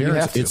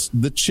parents, it's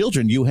the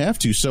children. You have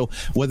to. So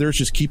whether it's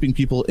just keeping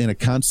people in a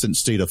constant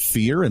state of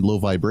fear and low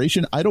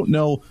vibration, I don't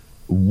know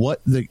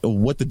what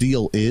the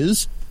deal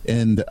is.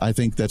 And I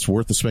think that's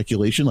worth the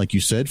speculation, like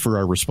you said, for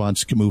our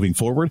response moving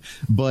forward.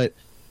 But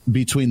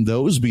between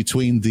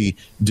the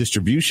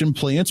distribution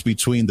plants,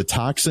 between the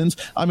toxins,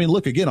 I mean,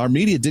 look, again, our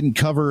media didn't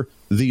cover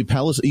the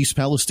East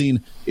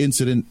Palestine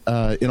incident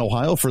in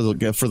Ohio for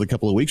the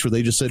couple of weeks where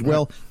they just said,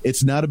 well,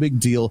 it's not a big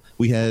deal.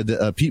 We had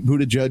Pete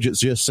Buttigieg has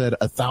just said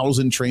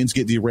 1,000 trains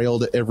get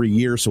derailed every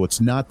year, so it's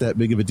not that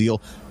big of a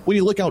deal. When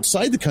you look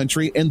outside the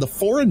country and the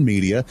foreign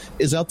media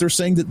is out there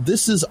saying that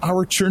this is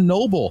our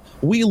Chernobyl.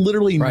 We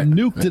literally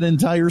nuked an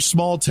entire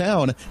small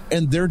town,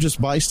 and they're just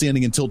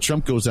bystanding until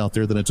Trump goes out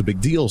there, then it's a big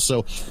deal.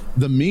 So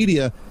the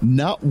media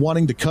not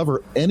wanting to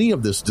cover any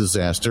of this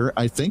disaster,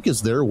 I think,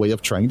 is their way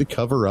of trying to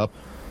cover up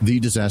the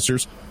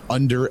disasters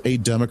under a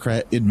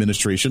Democrat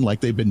administration like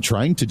they've been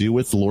trying to do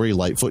with Lori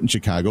Lightfoot in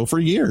Chicago for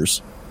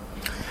years.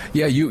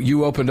 Yeah,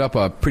 you opened up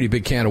a pretty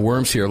big can of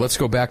worms here. Let's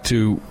go back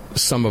to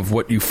some of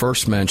what you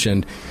first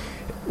mentioned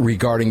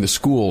regarding the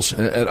schools.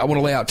 And I want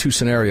to lay out two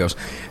scenarios.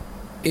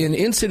 In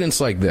incidents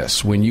like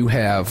this, when you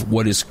have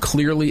what is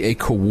clearly a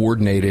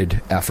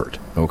coordinated effort,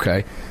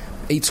 okay,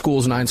 8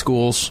 schools, 9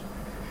 schools,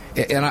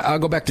 and I'll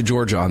go back to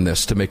Georgia on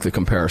this to make the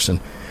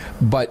comparison,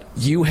 but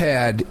you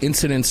had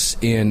incidents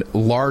in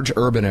large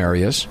urban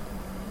areas,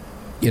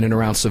 in and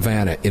around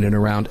Savannah, in and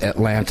around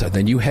Atlanta.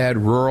 Then you had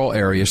rural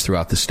areas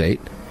throughout the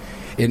state.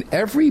 In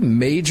every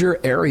major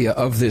area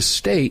of this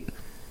state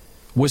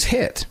was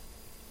hit.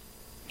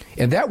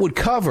 And that would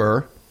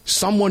cover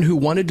someone who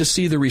wanted to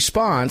see the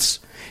response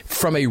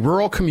from a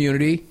rural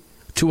community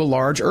to a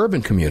large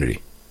urban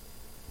community.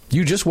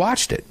 You just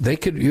watched it. They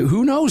could.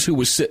 Who knows who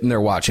was sitting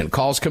there watching?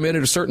 Calls come in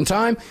at a certain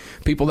time.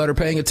 People that are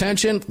paying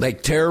attention,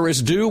 like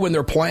terrorists do when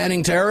they're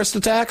planning terrorist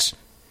attacks,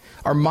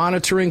 are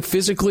monitoring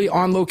physically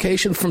on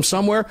location from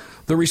somewhere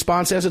the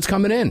response as it's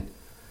coming in.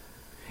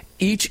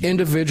 Each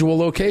individual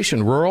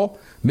location, rural,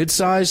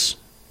 midsize,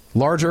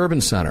 large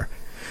urban center.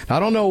 Now, I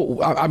don't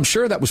know. I'm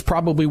sure that was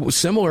probably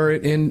similar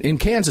in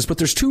Kansas, but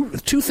there's two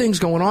things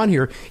going on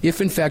here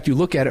if, in fact, you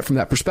look at it from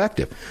that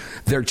perspective.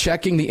 They're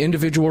checking the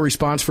individual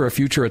response for a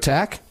future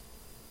attack,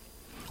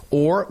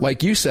 or,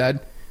 like you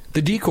said,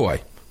 the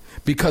decoy,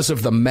 because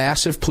of the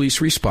massive police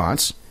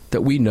response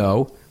that we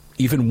know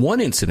even one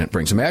incident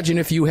brings. Imagine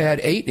if you had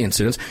 8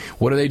 incidents.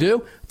 What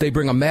do? They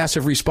bring a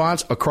massive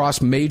response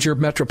across major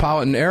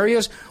metropolitan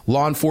areas.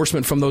 Law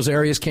enforcement from those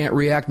areas can't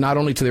react not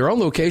only to their own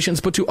locations,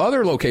 but to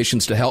other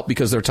locations to help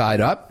because they're tied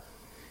up.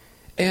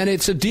 And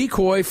it's a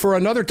decoy for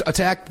another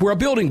attack where a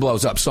building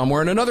blows up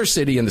somewhere in another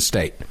city in the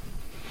state.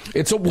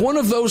 It's one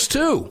of those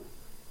two.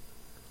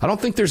 I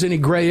don't think there's any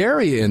gray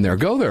area in there.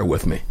 Go there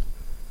with me.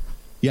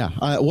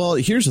 Yeah. Well,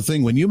 here's the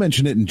thing. When you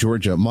mentioned it in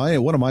Georgia,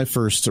 one of my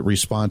first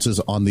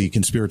responses on the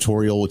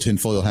conspiratorial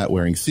tinfoil hat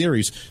wearing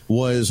theories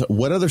was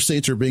what other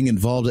states are being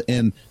involved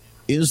in.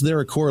 Is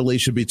there a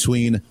correlation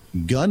between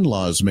gun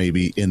laws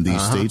maybe in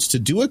these states to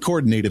do a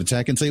coordinated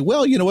attack and say,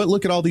 well, you know what?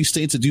 Look at all these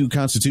states that do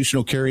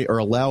constitutional carry or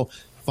allow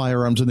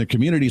firearms in their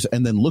communities,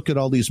 and then look at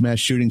all these mass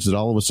shootings that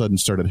all of a sudden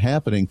started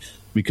happening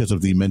because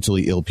of the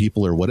mentally ill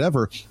people or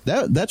whatever.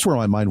 That's where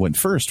my mind went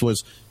first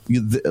was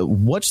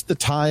what's the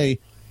tie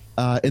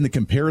in the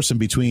comparison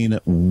between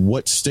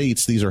what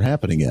states these are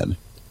happening in?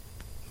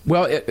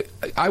 Well,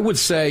 I would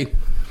say,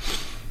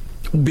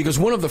 because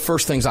one of the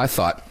first things I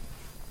thought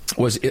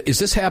was, is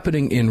this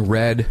happening in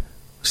red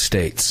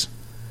states?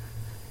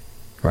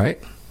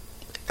 Right?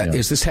 Yeah.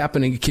 Is this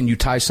happening? Can you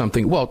tie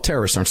something? Well,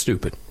 terrorists aren't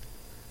stupid.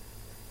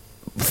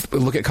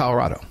 Look at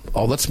Colorado.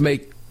 Oh, let's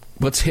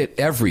hit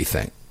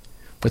everything.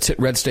 Let's hit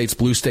red states,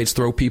 blue states,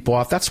 throw people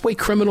off. That's the way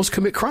criminals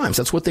commit crimes.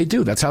 That's what they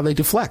do. That's how they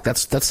deflect.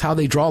 That's how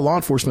they draw law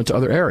enforcement to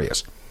other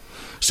areas.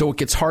 So it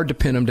gets hard to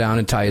pin them down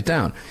and tie it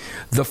down.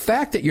 The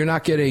fact that you're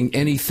not getting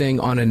anything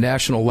on a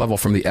national level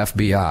from the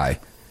FBI,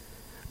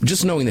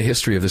 just knowing the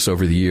history of this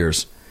over the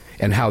years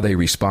and how they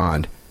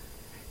respond,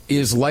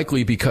 is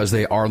likely because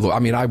they are, I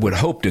mean, I would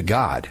hope to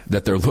God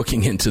that they're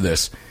looking into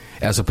this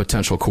as a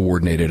potential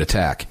coordinated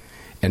attack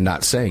and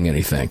not saying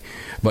anything.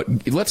 But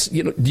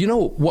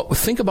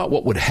think about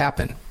what would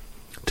happen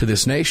to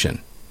this nation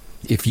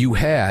if you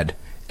had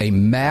a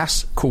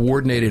mass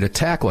coordinated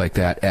attack like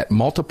that at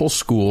multiple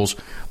schools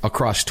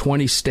across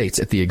 20 states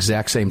at the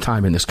exact same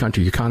time in this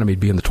country. Your economy would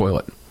be in the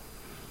toilet.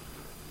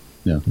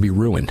 Yeah. It'd be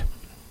ruined.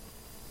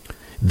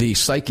 The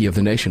psyche of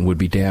the nation would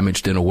be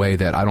damaged in a way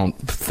that I don't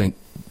think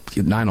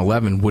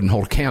 9/11 wouldn't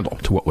hold a candle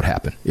to what would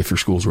happen if your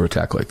schools were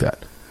attacked like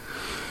that.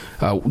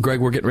 Greg,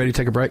 we're getting ready to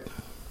take a break.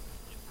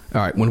 All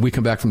right, when we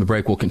come back from the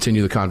break, we'll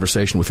continue the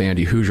conversation with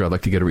Andy Hoosier. I'd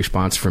like to get a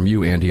response from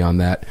you, Andy, on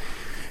that,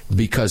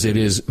 because it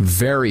is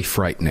very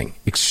frightening,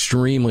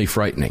 extremely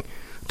frightening,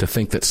 to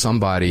think that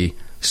somebody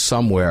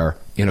somewhere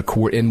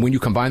and when you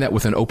combine that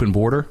with an open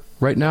border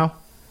right now,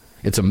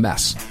 it's a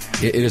mess.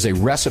 It is a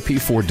recipe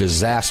for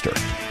disaster.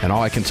 And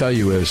all I can tell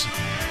you is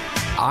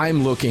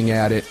I'm looking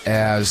at it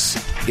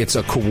as it's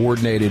a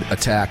coordinated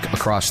attack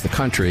across the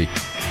country.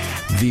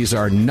 These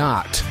are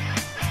not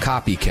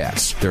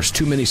copycats. There's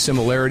too many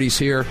similarities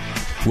here.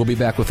 We'll be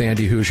back with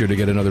Andy Hoosier to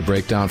get another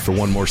breakdown for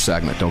one more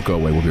segment. Don't go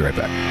away. We'll be right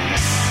back.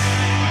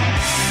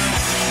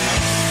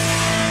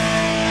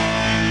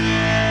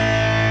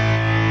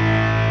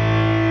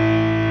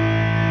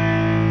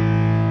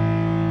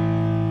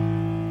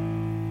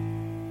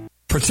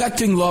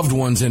 Protecting loved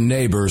ones and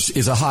neighbors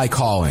is a high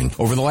calling.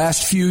 Over the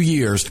last few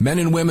years, men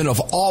and women of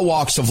all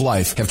walks of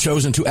life have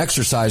chosen to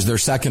exercise their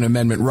Second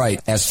Amendment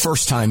right as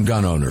first-time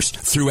gun owners.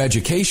 Through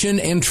education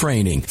and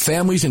training,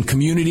 families and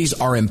communities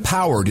are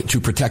empowered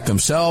to protect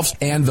themselves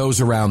and those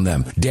around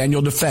them.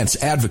 Daniel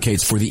Defense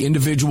advocates for the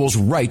individual's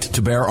right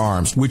to bear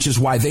arms, which is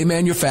why they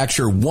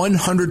manufacture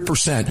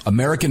 100%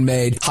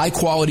 American-made,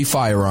 high-quality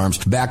firearms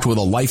backed with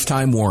a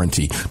lifetime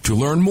warranty. To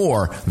learn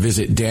more,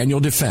 visit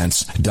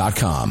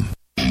DanielDefense.com.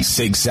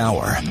 Sig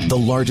Sauer, the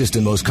largest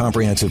and most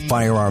comprehensive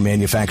firearm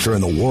manufacturer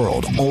in the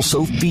world,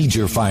 also feeds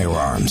your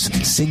firearms.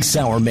 Sig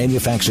Sauer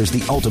manufactures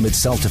the ultimate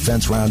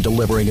self-defense round,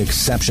 delivering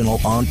exceptional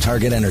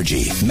on-target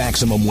energy,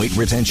 maximum weight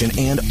retention,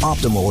 and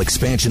optimal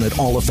expansion at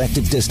all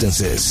effective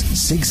distances.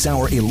 Sig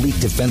Sauer Elite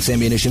Defense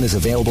ammunition is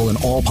available in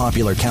all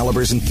popular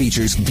calibers and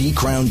features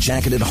V-Crown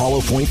jacketed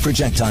hollow point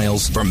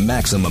projectiles for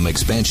maximum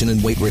expansion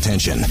and weight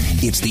retention.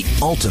 It's the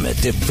ultimate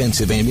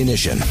defensive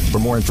ammunition. For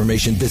more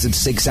information, visit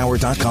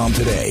SigSauer.com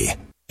today.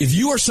 If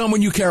you or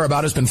someone you care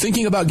about has been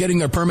thinking about getting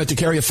their permit to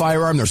carry a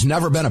firearm, there's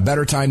never been a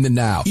better time than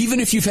now. Even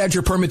if you've had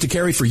your permit to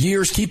carry for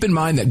years, keep in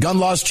mind that gun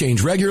laws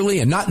change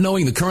regularly, and not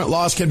knowing the current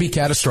laws can be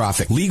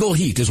catastrophic. Legal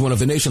Heat is one of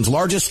the nation's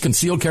largest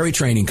concealed carry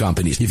training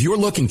companies. If you're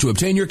looking to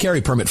obtain your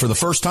carry permit for the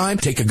first time,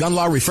 take a gun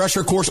law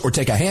refresher course or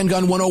take a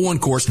handgun 101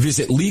 course,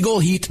 visit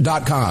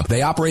LegalHeat.com.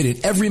 They operate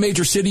in every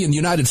major city in the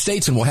United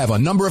States and will have a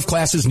number of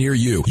classes near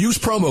you. Use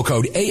promo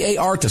code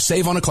AAR to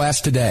save on a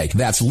class today.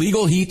 That's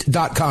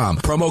LegalHeat.com.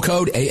 Promo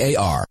code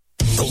AAR.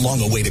 The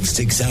long-awaited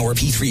Sig Sauer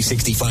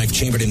P365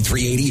 chambered in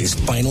 .380 is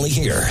finally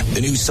here.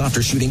 The new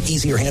softer shooting,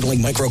 easier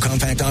handling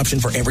micro-compact option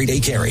for everyday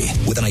carry.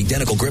 With an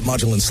identical grip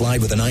module and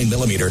slide with a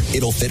 9mm,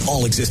 it'll fit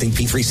all existing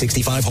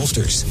P365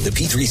 holsters. The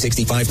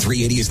P365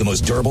 .380 is the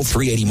most durable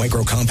 .380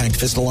 micro-compact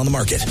pistol on the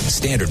market.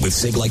 Standard with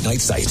SIG-like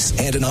night sights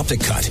and an optic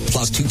cut,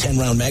 plus 2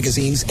 10-round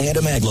magazines and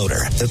a mag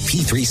loader. The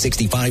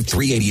P365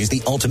 .380 is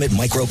the ultimate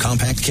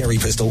micro-compact carry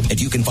pistol, and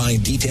you can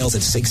find details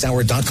at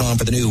SigSauer.com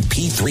for the new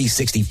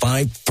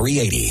P365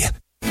 .380.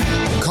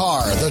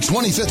 Car, the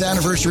 25th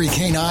anniversary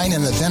K9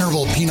 and the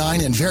venerable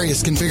P9 in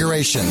various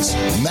configurations.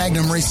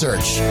 Magnum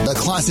Research, the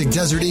classic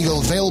Desert Eagle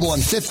available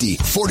in 50,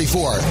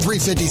 44,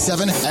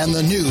 357, and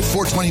the new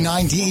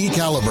 429 DE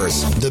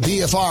calibers. The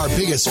BFR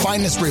biggest,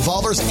 finest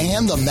revolvers,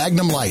 and the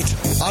Magnum Light.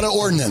 Auto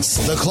Ordnance,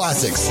 the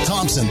classics.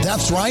 Thompson,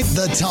 that's right,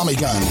 the Tommy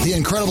gun, the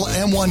incredible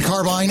M1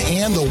 carbine,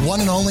 and the one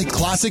and only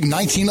classic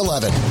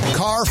 1911.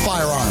 Car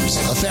Firearms,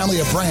 a family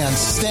of brands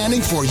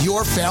standing for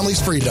your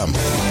family's freedom.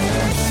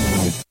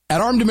 At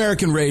Armed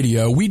American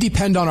Radio, we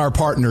depend on our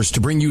partners to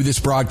bring you this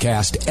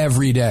broadcast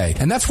every day.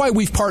 And that's why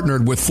we've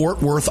partnered with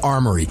Fort Worth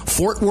Armory.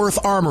 Fort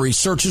Worth Armory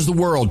searches the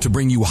world to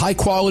bring you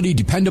high-quality,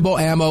 dependable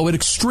ammo at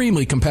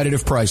extremely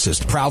competitive prices.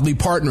 Proudly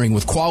partnering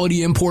with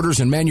quality importers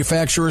and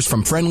manufacturers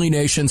from friendly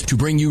nations to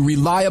bring you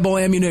reliable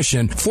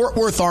ammunition, Fort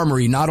Worth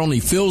Armory not only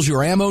fills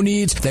your ammo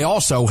needs, they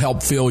also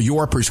help fill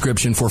your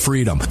prescription for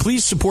freedom.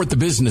 Please support the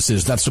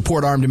businesses that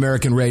support Armed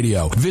American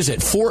Radio.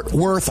 Visit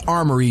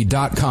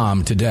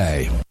FortWorthArmory.com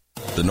today.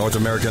 The North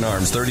American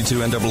Arms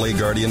 32 NAA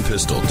Guardian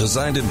pistol,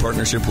 designed in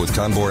partnership with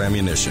Conbor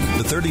Ammunition.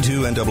 The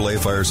 32 NAA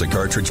fires a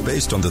cartridge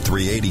based on the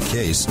 .380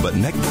 case, but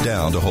neck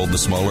down to hold the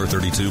smaller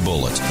 .32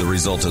 bullet. The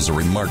result is a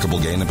remarkable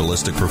gain in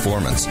ballistic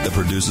performance that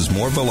produces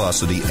more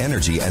velocity,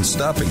 energy, and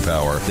stopping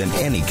power than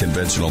any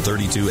conventional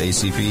 .32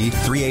 ACP,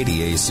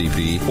 .380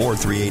 ACP, or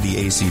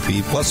 .380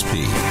 ACP plus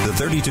P. The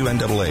 32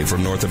 NAA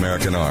from North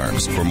American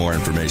Arms. For more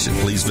information,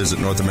 please visit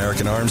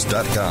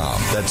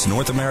NorthAmericanArms.com. That's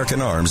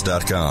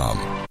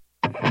NorthAmericanArms.com.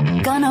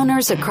 Gun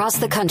owners across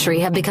the country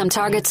have become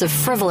targets of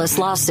frivolous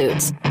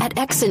lawsuits. At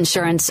X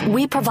Insurance,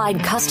 we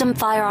provide custom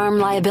firearm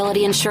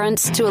liability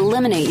insurance to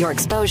eliminate your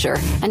exposure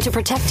and to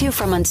protect you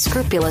from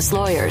unscrupulous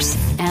lawyers.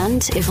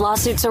 And if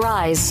lawsuits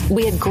arise,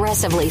 we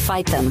aggressively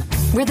fight them.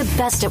 We're the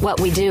best at what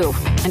we do,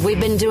 and we've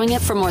been doing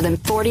it for more than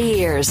 40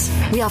 years.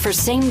 We offer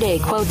same-day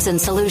quotes and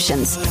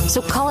solutions.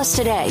 So call us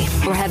today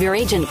or have your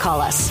agent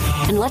call us,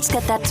 and let's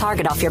get that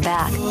target off your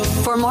back.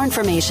 For more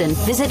information,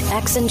 visit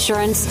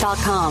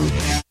xinsurance.com.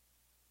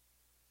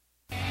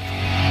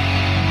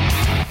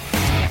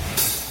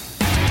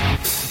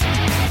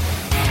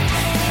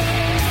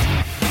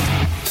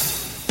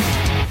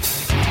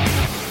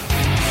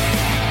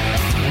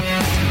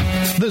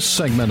 This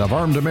segment of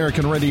Armed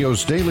American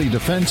Radio's Daily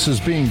Defense is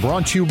being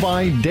brought to you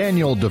by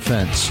Daniel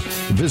Defense.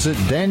 Visit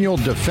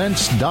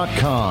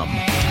DanielDefense.com.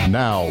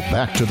 Now,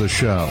 back to the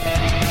show.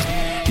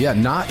 Yeah,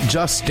 not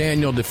just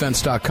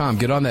DanielDefense.com.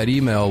 Get on that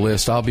email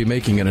list. I'll be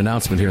making an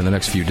announcement here in the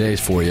next few days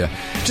for you,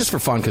 just for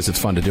fun, because it's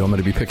fun to do. I'm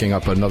going to be picking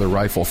up another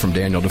rifle from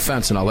Daniel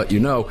Defense, and I'll let you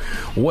know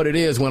what it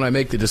is when I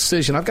make the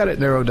decision. I've got it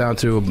narrowed down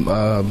to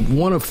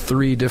one of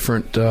three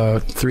different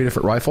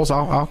rifles.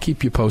 I'll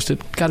keep you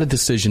posted. Got a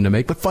decision to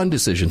make, but fun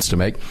decisions to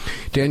make.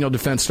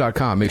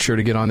 DanielDefense.com. Make sure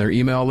to get on their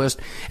email list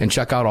and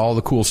check out all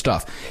the cool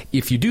stuff.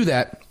 If you do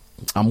that,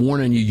 I'm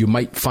warning you, you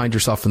might find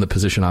yourself in the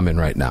position I'm in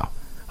right now.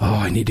 Oh,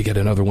 I need to get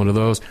another one of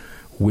those.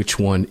 Which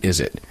one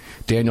is it?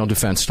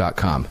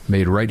 DanielDefense.com.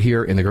 Made right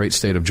here in the great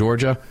state of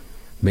Georgia.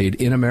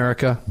 Made in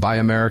America, by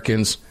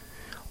Americans,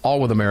 all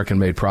with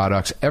American-made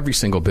products, every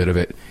single bit of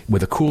it,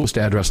 with the coolest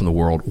address in the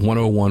world,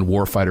 101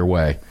 Warfighter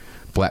Way,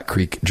 Black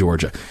Creek,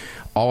 Georgia.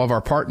 all of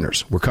our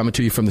partners. We're coming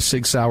to you from the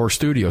Sig Sauer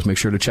studios. Make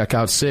sure to check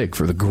out Sig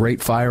for the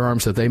great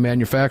firearms that they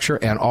manufacture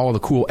and all of the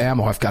cool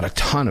ammo. I've got a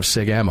ton of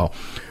Sig ammo.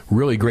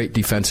 Really great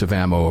defensive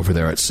ammo over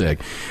there at Sig.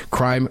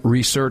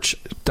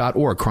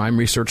 CrimeResearch.org.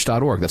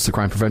 CrimeResearch.org. That's the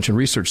Crime Prevention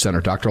Research Center.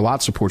 Dr.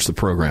 Lott supports the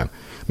program.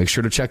 Make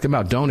sure to check them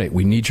out. Donate.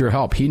 We need your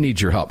help. He needs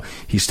your help.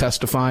 He's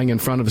testifying in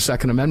front of the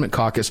Second Amendment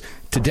Caucus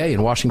today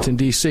in Washington,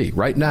 D.C.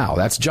 Right now.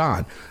 That's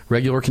John,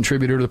 regular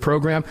contributor to the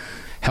program.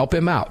 Help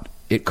him out.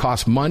 It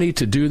costs money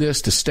to do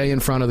this, to stay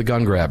in front of the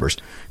gun grabbers.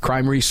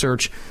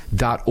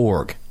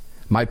 CrimeResearch.org.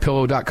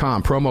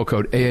 MyPillow.com, promo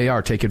code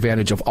AAR. Take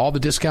advantage of all the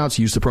discounts.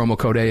 Use the promo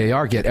code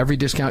AAR. Get every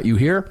discount you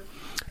hear.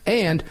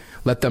 And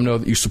let them know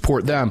that you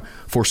support them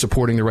for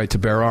supporting the right to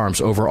bear arms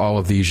over all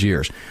of these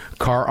years.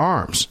 Car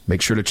Arms.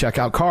 Make sure to check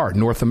out Car.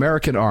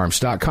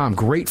 NorthAmericanArms.com.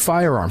 Great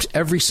firearms.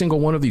 Every single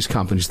one of these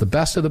companies, the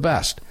best of the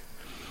best.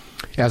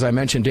 As I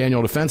mentioned,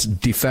 Daniel Defense,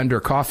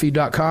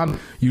 DefenderCoffee.com.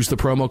 Use the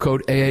promo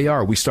code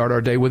AAR. We start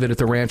our day with it at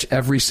the ranch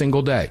every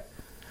single day.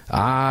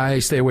 I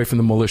stay away from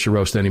the militia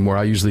roast anymore.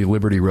 I use the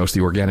Liberty roast,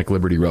 the organic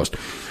Liberty roast.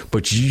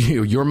 But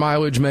your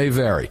mileage may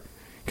vary,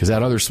 because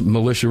that other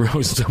militia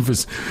roast stuff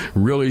is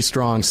really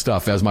strong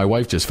stuff, as my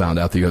wife just found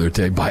out the other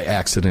day by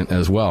accident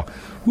as well.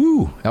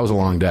 Woo, that was a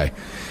long day.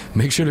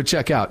 Make sure to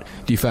check out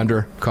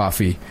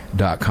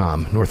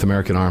DefenderCoffee.com. North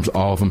American Arms,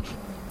 all of them.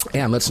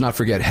 And let's not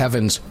forget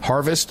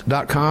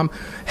HeavensHarvest.com,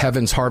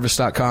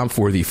 HeavensHarvest.com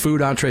for the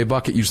food entree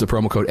bucket. Use the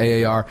promo code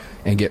AAR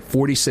and get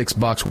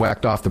 $46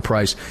 whacked off the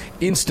price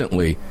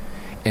instantly.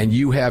 And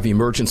you have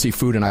emergency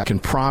food, and I can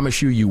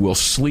promise you, you will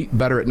sleep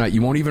better at night.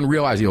 You won't even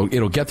realize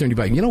it'll get there, and you'll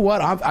be like, you know what?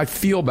 I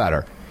feel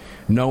better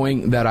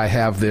knowing that I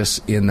have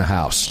this in the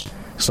house.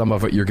 Some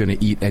of it you're going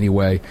to eat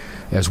anyway,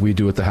 as we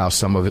do at the house.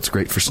 Some of it's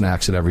great for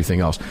snacks and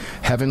everything else.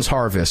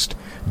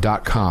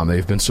 HeavensHarvest.com.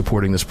 They've been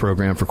supporting this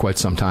program for quite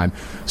some time.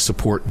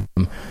 Support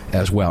them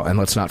as well. And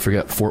let's not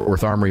forget Fort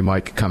Worth Armory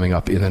Mike coming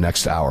up in the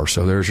next hour.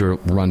 So there's your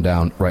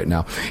rundown right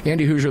now.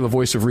 Andy Hoosier, the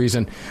voice of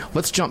reason.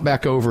 Let's jump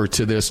back over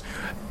to this.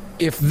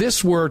 If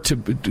this were to,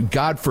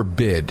 God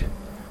forbid,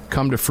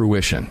 come to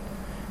fruition,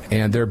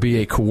 and there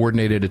be a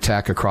coordinated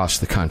attack across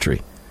the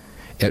country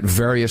at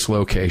various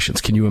locations,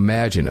 can you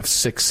imagine if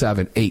 6,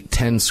 7, 8,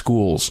 10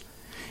 schools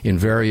in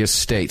various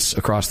states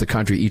across the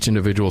country, each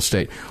individual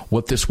state,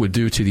 what this would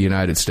do to the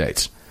United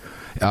States?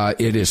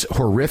 It is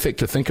horrific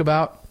to think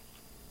about,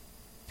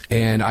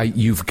 and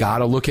you've got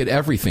to look at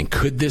everything.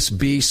 Could this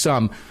be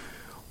some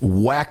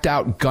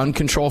whacked-out gun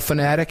control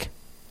fanatic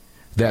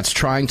that's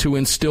trying to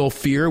instill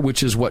fear,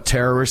 which is what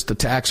terrorist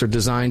attacks are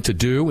designed to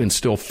do,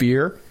 instill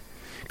fear?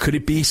 Could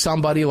it be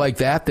somebody like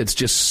that that's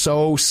just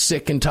so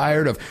sick and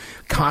tired of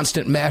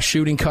constant mass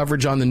shooting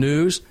coverage on the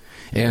news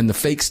and the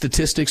fake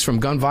statistics from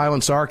Gun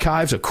Violence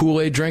Archives, a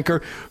Kool-Aid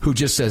drinker who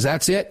just says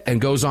that's it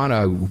and goes on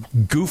a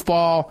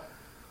goofball,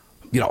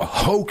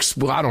 hoax,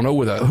 well, I don't know,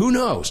 who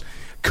knows?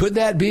 Could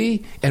that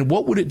be? And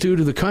what would it do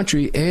to the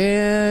country?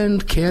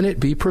 And can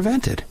it be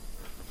prevented?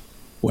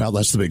 Well,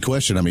 that's the big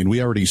question. I mean,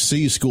 we already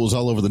see schools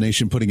all over the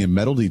nation putting in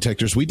metal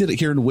detectors. We did it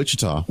here in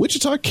Wichita,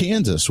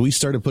 Kansas. We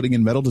started putting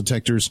in metal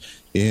detectors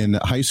in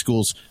high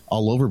schools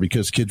all over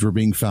because kids were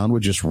being found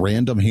with just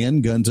random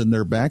handguns in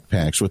their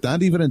backpacks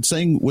without even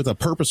saying with a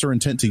purpose or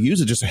intent to use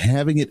it, just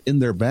having it in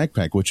their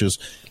backpack, which is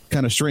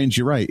kind of strange.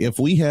 You're right. If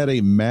we had a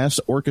mass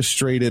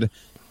orchestrated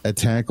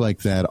attack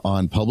like that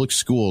on public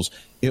schools,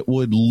 it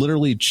would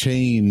literally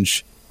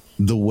change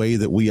the way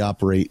that we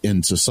operate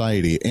in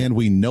society. And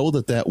we know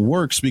that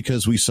works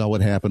because we saw what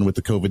happened with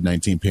the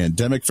COVID-19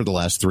 pandemic for the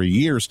last 3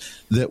 years,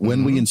 that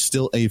when we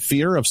instill a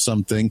fear of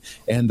something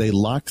and they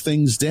lock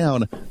things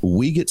down,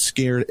 we get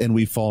scared and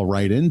we fall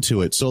right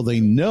into it. So they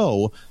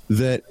know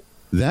that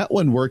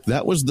one worked.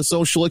 That was the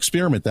social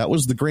experiment. That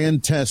was the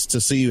grand test to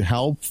see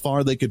how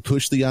far they could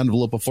push the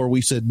envelope before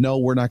we said, no,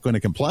 we're not going to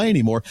comply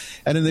anymore.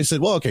 And then they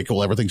said, well, okay,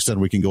 cool. Everything's done.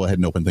 We can go ahead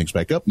and open things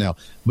back up now.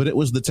 But it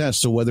was the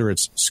test. So whether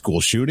it's school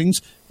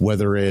shootings,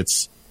 whether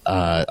it's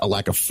a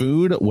lack of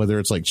food, whether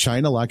it's like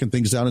China locking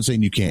things down and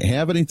saying you can't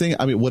have anything.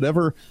 I mean,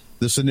 whatever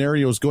the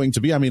scenario is going to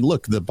be. I mean,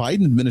 look, the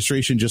Biden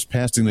administration just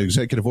passed an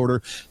executive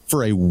order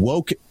for a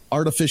woke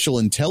artificial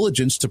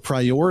intelligence to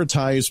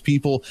prioritize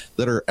people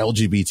that are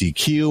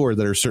LGBTQ or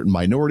that are certain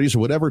minorities or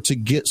whatever to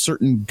get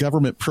certain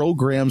government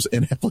programs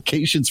and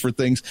applications for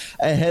things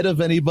ahead of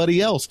anybody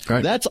else.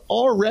 Right. That's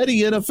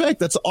already in effect.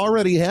 That's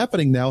already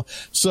happening now.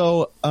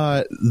 So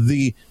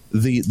the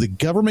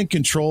government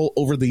control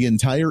over the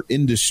entire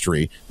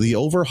industry, the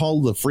overhaul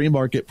of the free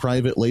market,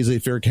 private,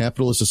 laissez-faire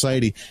capitalist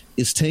society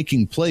is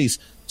taking place.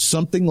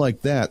 Something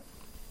like that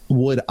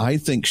would, I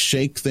think,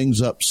 shake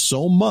things up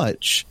so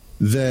much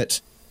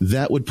that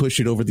would push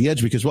it over the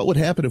edge. Because what would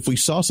happen if we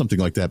saw something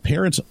like that?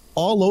 Parents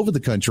all over the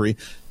country,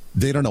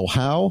 they don't know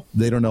how.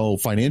 They don't know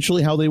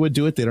financially how they would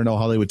do it. They don't know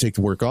how they would take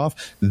the work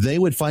off. They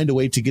would find a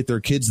way to get their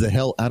kids the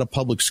hell out of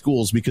public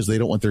schools because they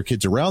don't want their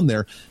kids around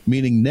there,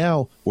 meaning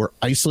now we're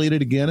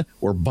isolated again,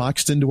 we're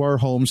boxed into our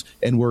homes,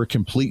 and we're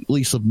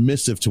completely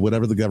submissive to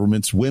whatever the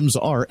government's whims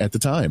are at the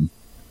time.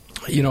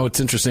 You know, it's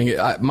interesting.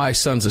 My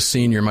son's a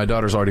senior. My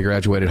daughter's already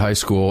graduated high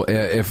school.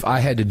 If I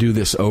had to do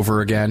this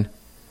over again,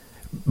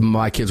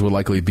 my kids would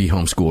likely be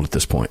homeschooled at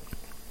this point.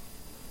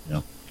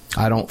 Yeah.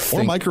 I don't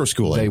think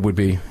microschooling. They would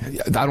be.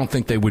 I don't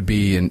think they would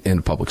be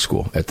in public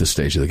school at this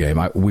stage of the game.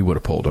 We would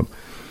have pulled them.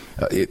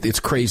 It's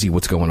crazy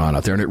what's going on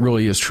out there, and it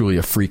really is truly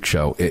a freak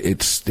show.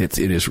 It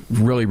is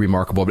really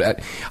remarkable.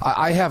 But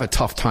I have a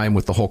tough time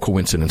with the whole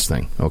coincidence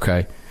thing.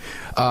 Okay,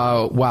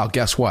 wow.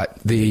 Guess what?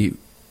 The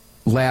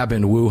lab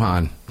in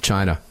Wuhan,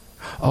 China.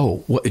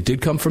 Oh, well, it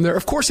did come from there?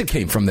 Of course it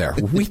came from there.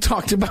 We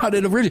talked about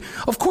it originally.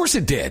 Of course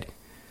it did.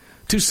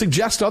 To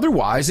suggest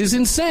otherwise is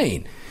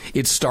insane.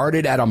 It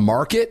started at a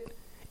market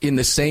in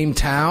the same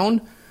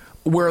town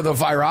where the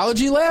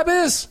virology lab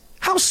is.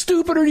 How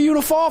stupid are you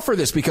to fall for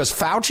this? Because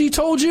Fauci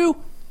told you?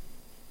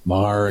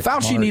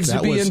 Fauci needs to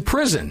be in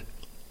prison.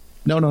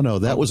 No.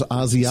 That was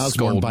Ozzy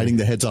Osbourne biting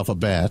the heads off of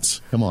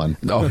bats. Come on.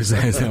 Oh, is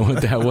that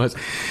what that was?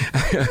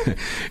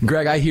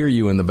 Greg, I hear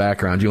you in the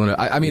background. You want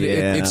to? I mean,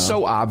 it's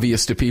so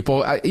obvious to people.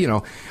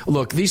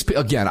 Look,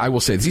 I will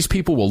say these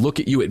people will look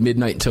at you at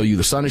midnight and tell you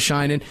the sun is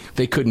shining.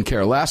 They couldn't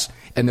care less,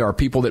 and there are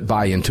people that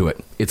buy into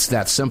it. It's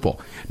that simple.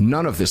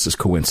 None of this is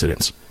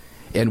coincidence.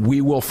 And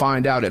we will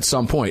find out at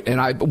some point, and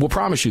I will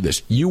promise you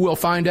this, you will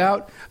find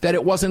out that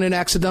it wasn't an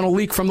accidental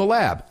leak from the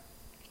lab.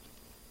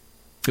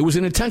 It was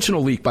an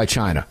intentional leak by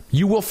China.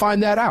 You will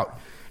find that out.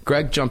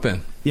 Greg, jump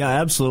in. Yeah,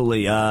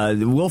 absolutely.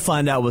 We'll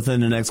find out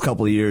within the next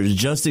couple of years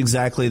just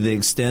exactly the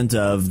extent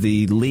of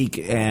the leak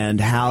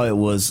and how it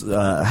was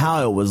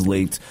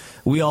leaked.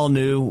 We all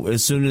knew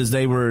as soon as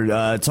they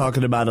were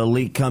talking about a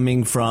leak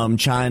coming from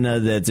China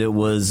that it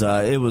was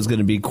going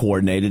to be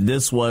coordinated.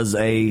 This was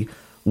a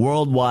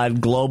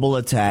worldwide global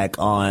attack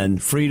on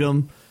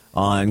freedom,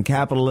 on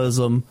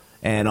capitalism,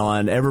 and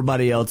on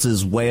everybody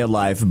else's way of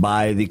life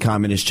by the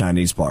Communist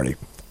Chinese Party.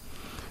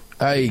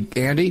 Hey,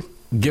 Andy,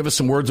 give us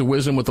some words of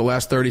wisdom with the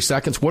last 30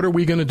 seconds. What are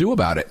we going to do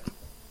about it?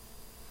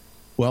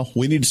 Well,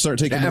 we need to start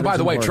taking. And by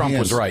the way, Trump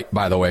was right.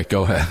 By the way,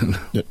 go ahead.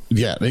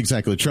 Yeah,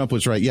 exactly. Trump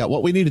was right. Yeah,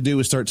 what we need to do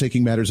is start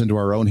taking matters into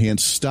our own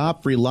hands.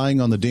 Stop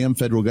relying on the damn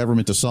federal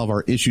government to solve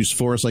our issues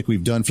for us, like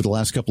we've done for the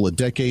last couple of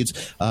decades,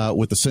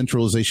 with the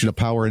centralization of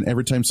power. And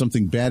every time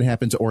something bad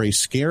happens or a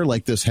scare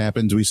like this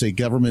happens, we say,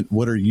 "Government,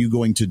 what are you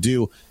going to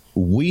do?"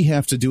 We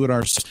have to do it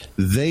ourselves.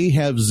 They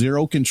have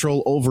zero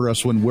control over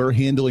us when we're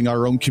handling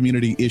our own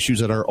community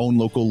issues at our own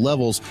local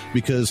levels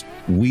because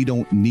we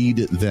don't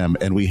need them.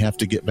 And we have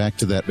to get back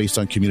to that based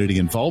on community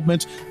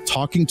involvement,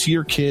 talking to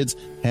your kids,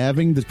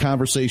 having the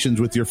conversations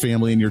with your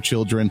family and your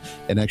children,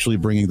 and actually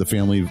bringing the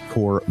family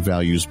core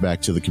values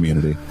back to the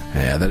community.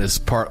 Yeah, that's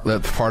part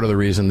of the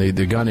reason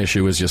the gun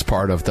issue is just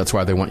part of. That's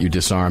why they want you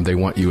disarmed. They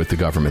want you at the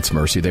government's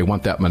mercy. They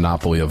want that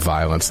monopoly of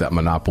violence, that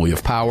monopoly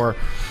of power,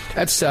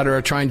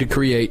 etc., trying to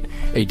create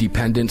a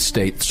dependent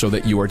state so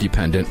that you are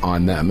dependent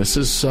on them. This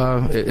is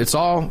it's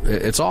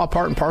all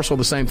part and parcel of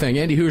the same thing.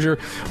 Andy Hoosier,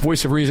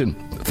 Voice of Reason,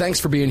 thanks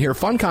for being here.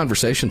 Fun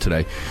conversation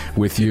today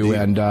with you,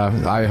 and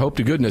I hope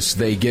to goodness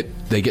they get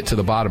to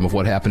the bottom of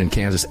what happened in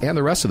Kansas and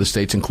the rest of the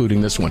states,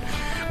 including this one.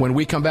 When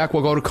we come back,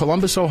 we'll go to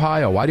Columbus,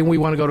 Ohio. Why didn't we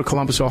want to go to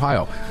Columbus,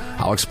 Ohio?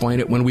 I'll explain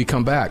it when we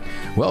come back.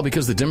 Well,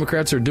 because the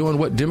Democrats are doing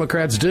what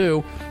Democrats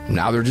do.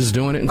 Now they're just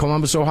doing it in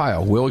Columbus,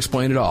 Ohio. We'll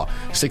explain it all.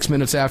 6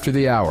 minutes after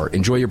the hour.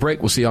 Enjoy your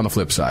break. We'll see you on the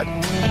flip side.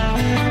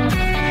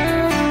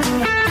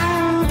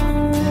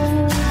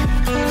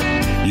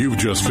 You've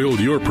just filled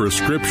your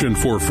prescription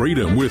for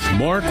freedom with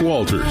Mark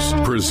Walters,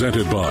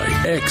 presented by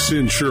X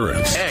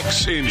Insurance.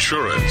 X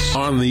Insurance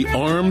on the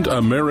Armed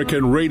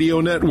American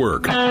Radio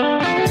Network.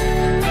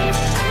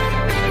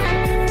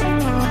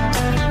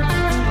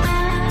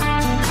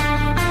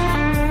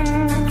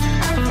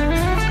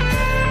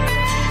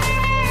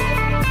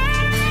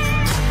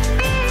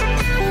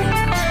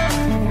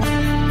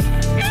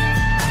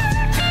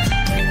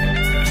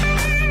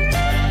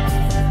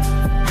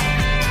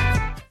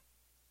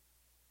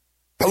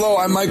 Hello,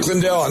 I'm Mike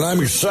Lindell, and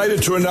I'm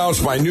excited to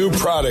announce my new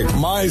product,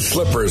 My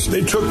Slippers.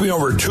 They took me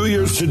over 2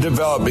 years to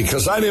develop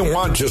because I didn't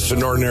want just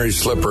an ordinary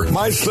slipper.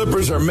 My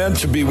slippers are meant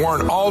to be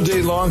worn all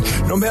day long,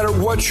 no matter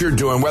what you're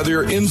doing, whether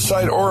you're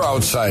inside or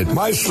outside.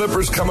 My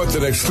slippers come with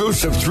an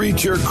exclusive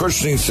 3-tier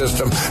cushioning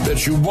system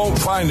that you won't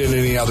find in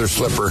any other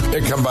slipper.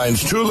 It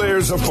combines 2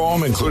 layers of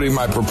foam, including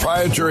my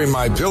proprietary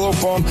My Pillow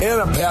foam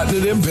and a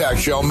patented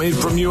impact gel made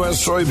from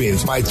U.S.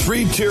 soybeans. My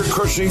 3-tier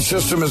cushioning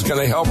system is going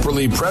to help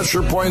relieve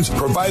pressure points,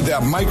 provide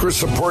that micro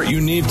support you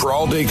need for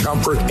all-day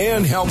comfort,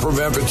 and help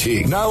prevent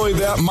fatigue. Not only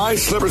that, my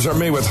slippers are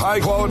made with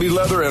high-quality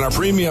leather and a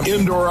premium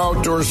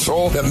indoor-outdoor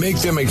sole that make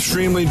them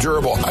extremely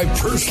durable. I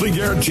personally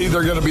guarantee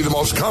they're going to be the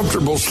most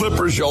comfortable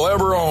slippers you'll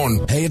ever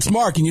own. Hey, it's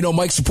Mark, and you know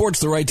Mike supports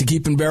the right to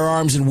keep and bear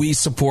arms, and we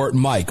support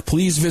Mike.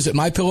 Please visit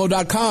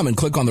MyPillow.com and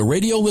click on the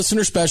radio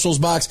listener specials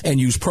box and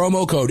use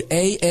promo code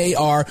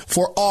AAR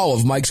for all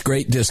of Mike's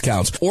great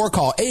discounts. Or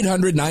call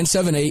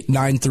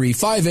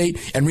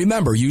 800-978-9358, and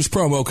remember, use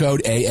promo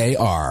code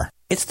AAR.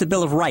 It's the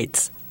Bill of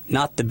Rights,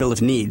 not the Bill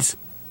of Needs.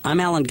 I'm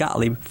Alan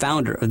Gottlieb,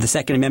 founder of the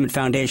Second Amendment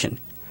Foundation.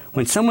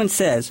 When someone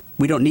says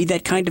we don't need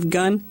that kind of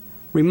gun,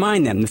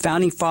 remind them the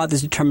Founding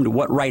Fathers determined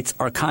what rights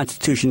our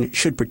Constitution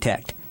should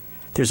protect.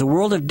 There's a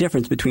world of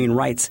difference between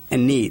rights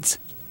and needs.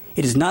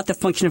 It is not the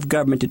function of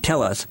government to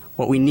tell us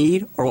what we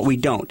need or what we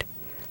don't.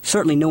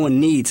 Certainly no one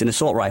needs an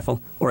assault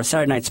rifle or a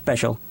Saturday night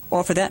special,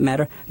 or for that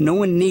matter, no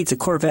one needs a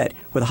Corvette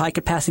with a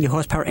high-capacity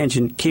horsepower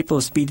engine capable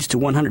of speeds to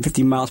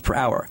 150 miles per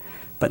hour.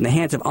 But in the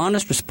hands of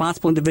honest,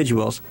 responsible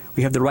individuals,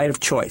 we have the right of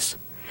choice.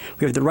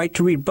 We have the right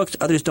to read books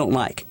others don't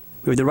like.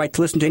 We have the right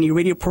to listen to any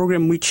radio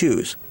program we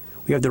choose.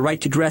 We have the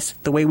right to dress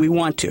the way we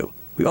want to.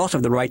 We also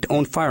have the right to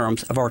own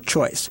firearms of our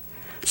choice.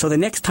 So the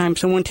next time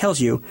someone tells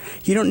you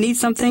you don't need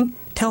something,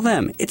 tell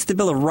them it's the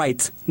Bill of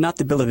Rights, not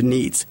the Bill of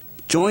Needs.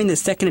 Join the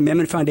Second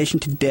Amendment Foundation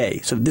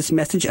today so that this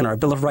message and our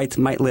Bill of Rights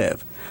might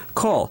live.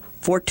 Call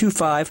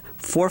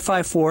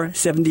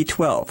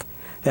 425-454-7012.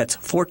 That's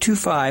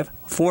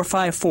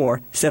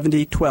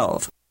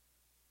 425-454-7012.